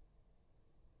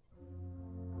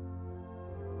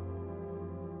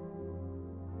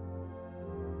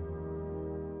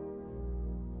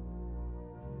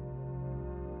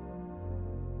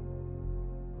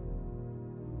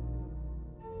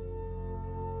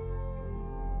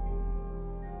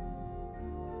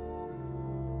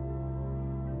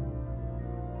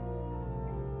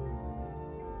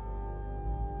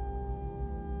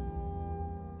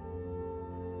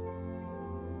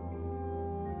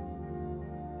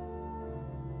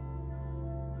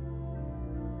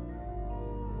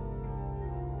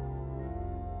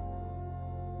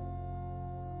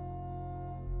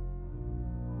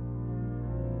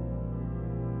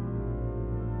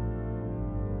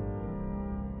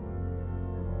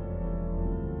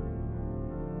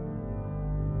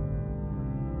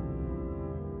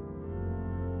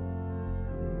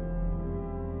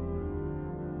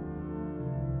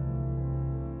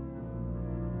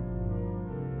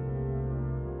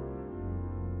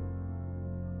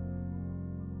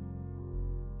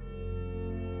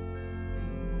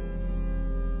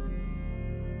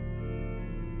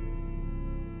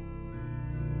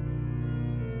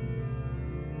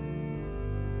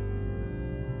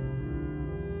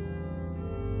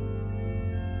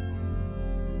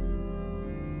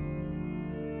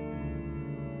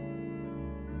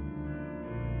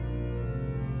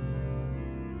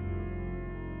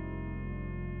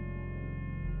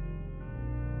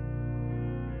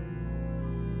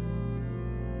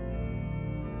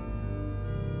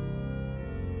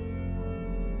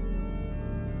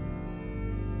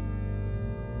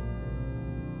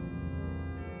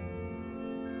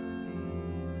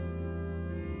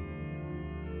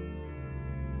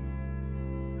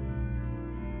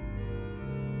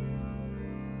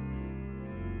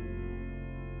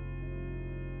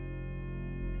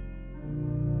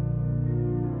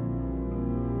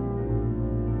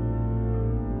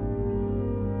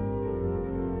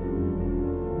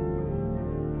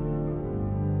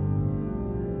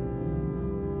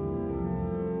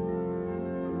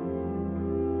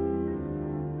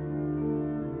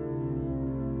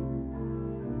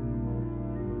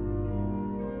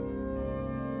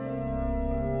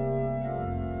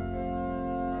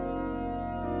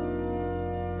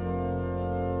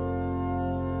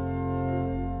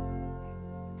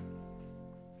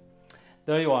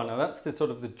 There you are. Now that's the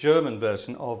sort of the German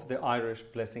version of the Irish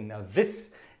blessing. Now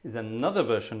this is another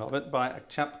version of it by a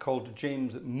chap called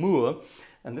James Moore,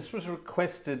 and this was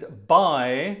requested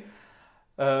by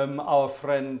our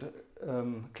friend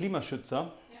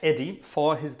Klimaschützer Eddie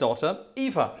for his daughter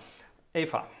Eva.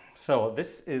 So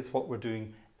this is what we're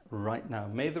doing right now.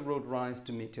 May the road rise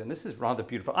to meet you. And this is rather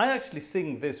beautiful. I actually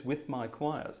sing this with my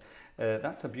choirs.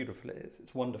 That's how beautiful it is.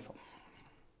 It's wonderful.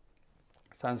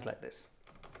 Sounds like this.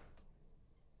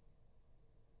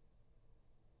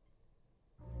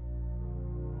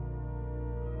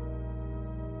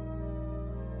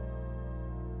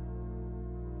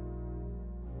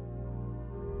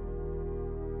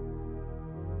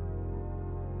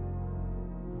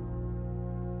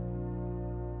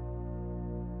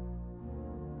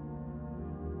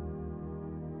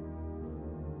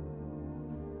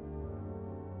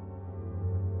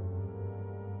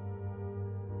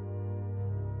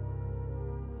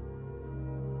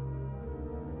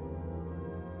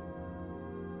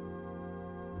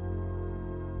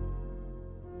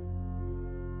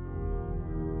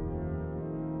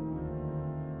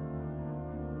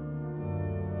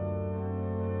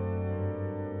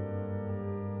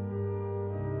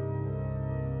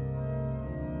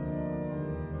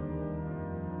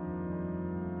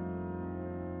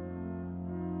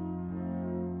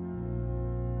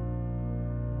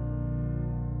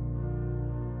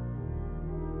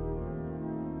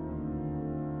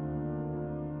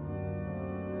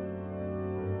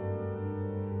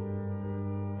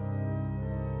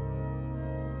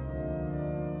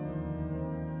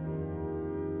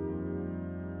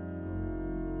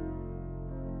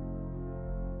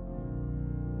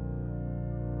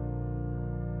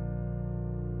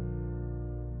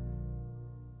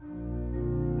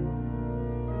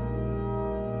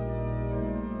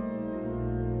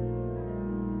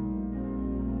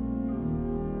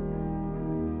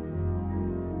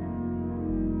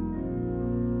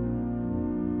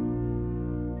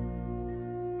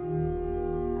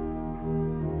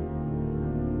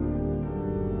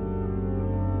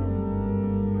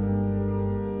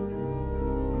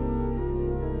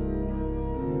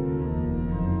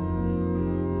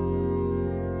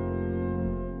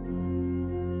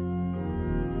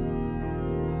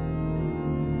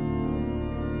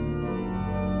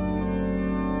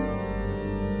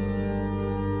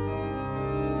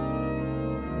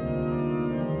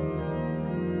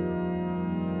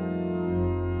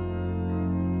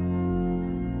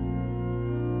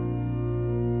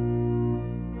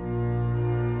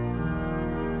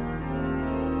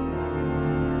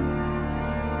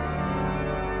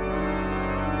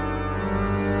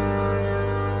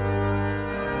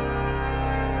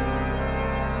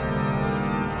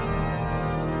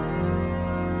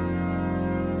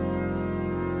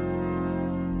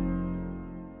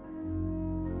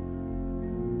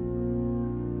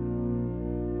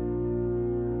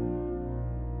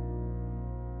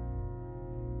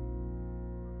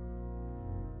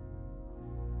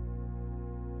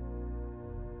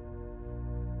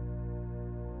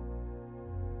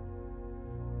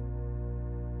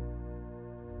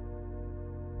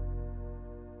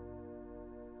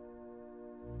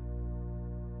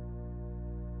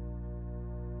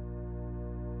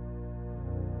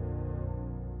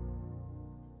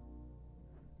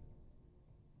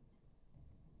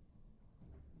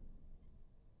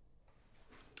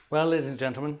 Well, ladies and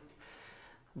gentlemen,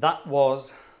 that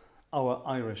was our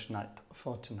Irish night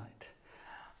for tonight.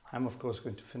 I'm of course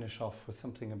going to finish off with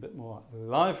something a bit more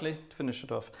lively to finish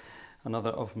it off.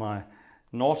 Another of my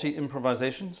naughty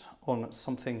improvisations on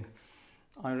something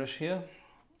Irish here,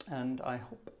 and I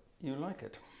hope you like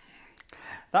it.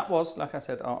 That was, like I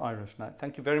said, our Irish night.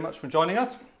 Thank you very much for joining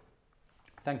us.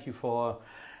 Thank you for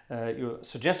your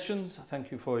suggestions.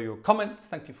 Thank you for your comments.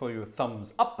 Thank you for your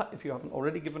thumbs up. If you haven't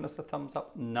already given us a thumbs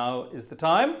up, now is the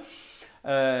time.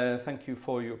 Thank you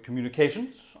for your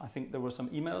communications. I think there were some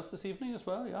emails this evening as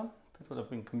well. Yeah, people have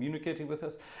been communicating with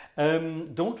us.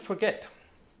 Don't forget,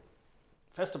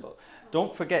 festival.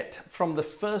 Don't forget, from the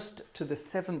 1st to the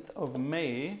 7th of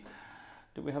May,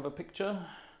 do we have a picture?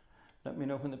 Let me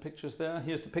know when the picture's there.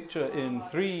 Here's the picture in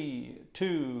 3,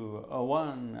 2,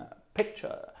 1,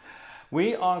 picture.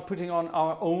 We are putting on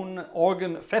our own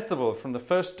organ festival from the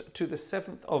 1st to the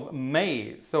 7th of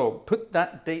May. So put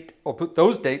that date, or put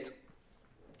those dates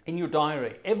in your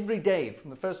diary every day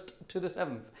from the 1st to the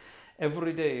 7th.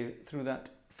 Every day through that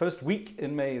first week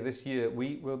in May this year,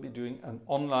 we will be doing an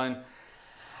online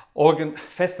organ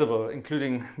festival,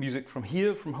 including music from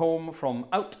here, from home, from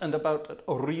out and about at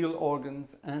real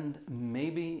organs, and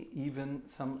maybe even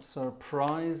some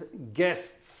surprise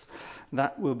guests.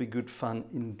 That will be good fun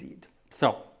indeed.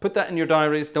 So put that in your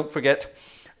diaries. Don't forget,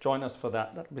 join us for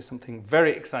that. That'll be something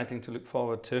very exciting to look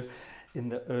forward to in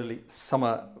the early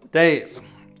summer days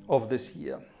of this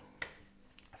year.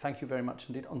 Thank you very much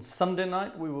indeed. On Sunday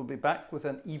night, we will be back with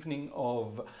an evening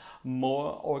of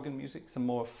more organ music, some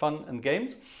more fun and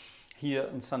games here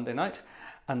on Sunday night.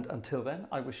 And until then,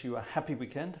 I wish you a happy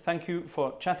weekend. Thank you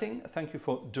for chatting. Thank you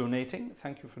for donating.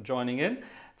 Thank you for joining in.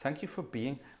 Thank you for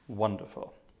being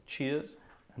wonderful. Cheers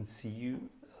and see you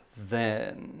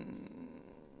then.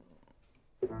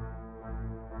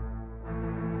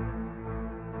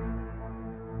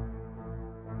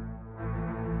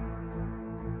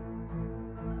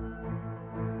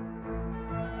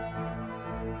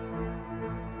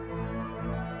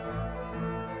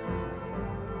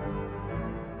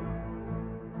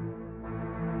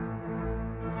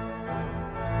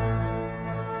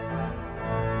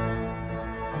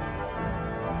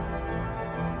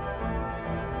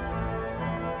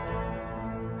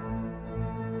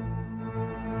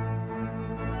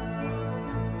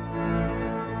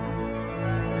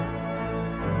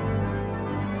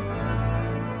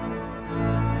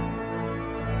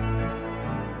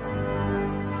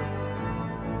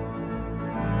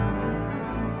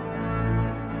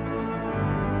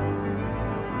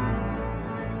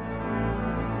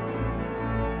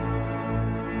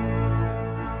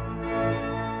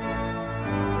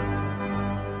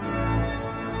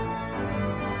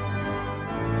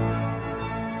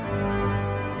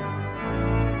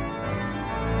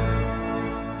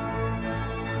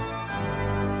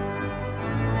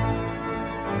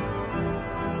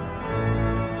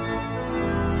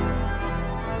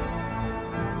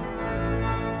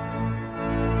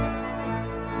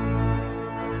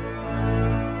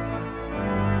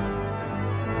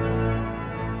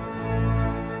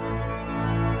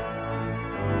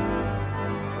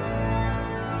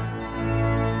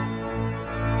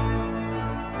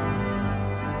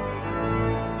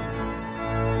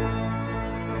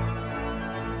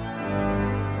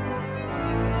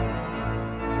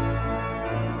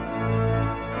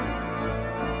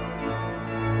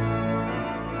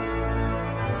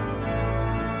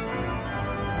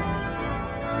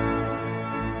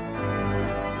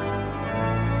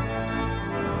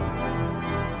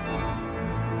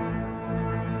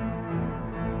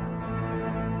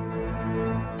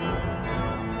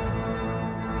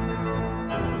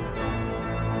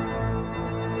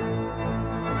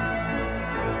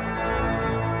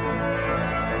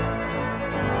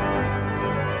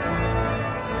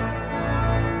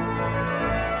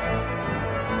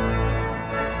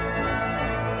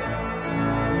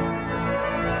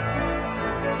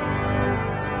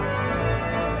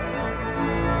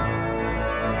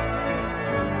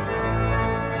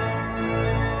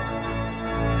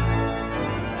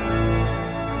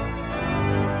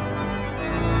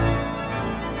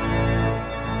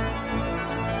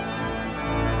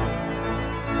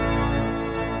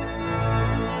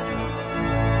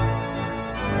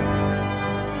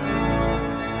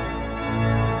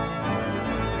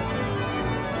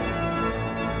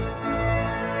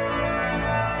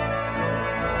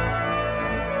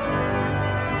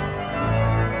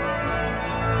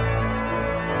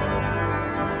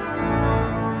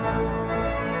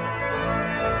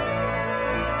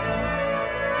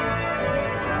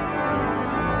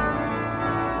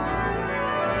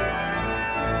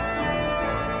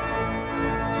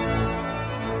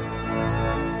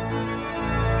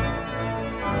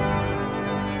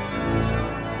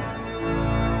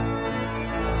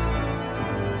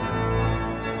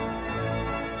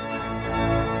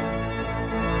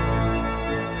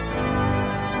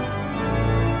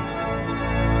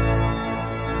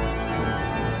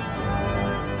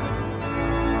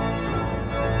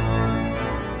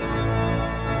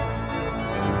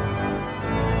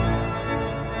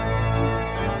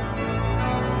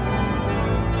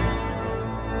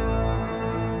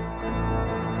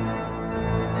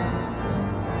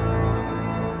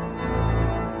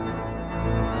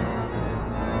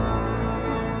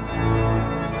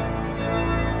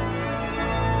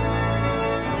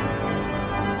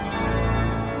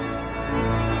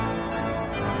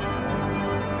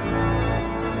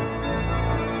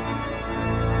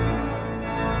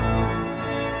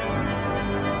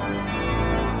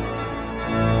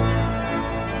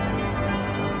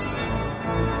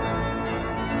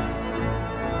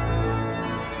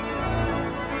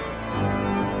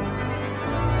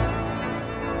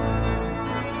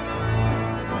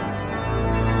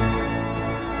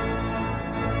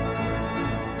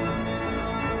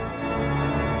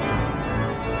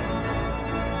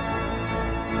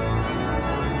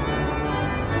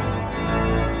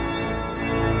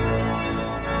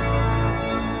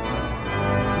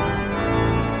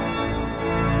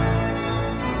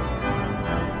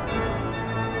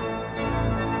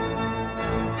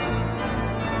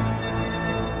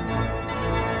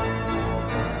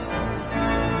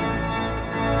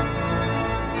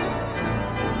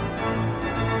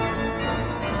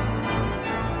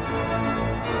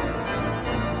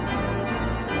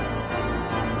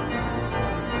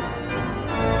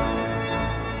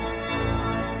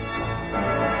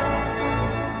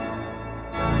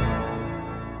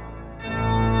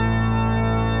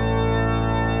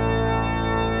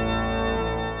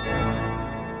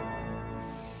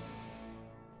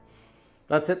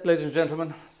 That's it, ladies and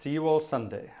gentlemen. See you all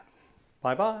Sunday.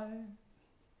 Bye-bye.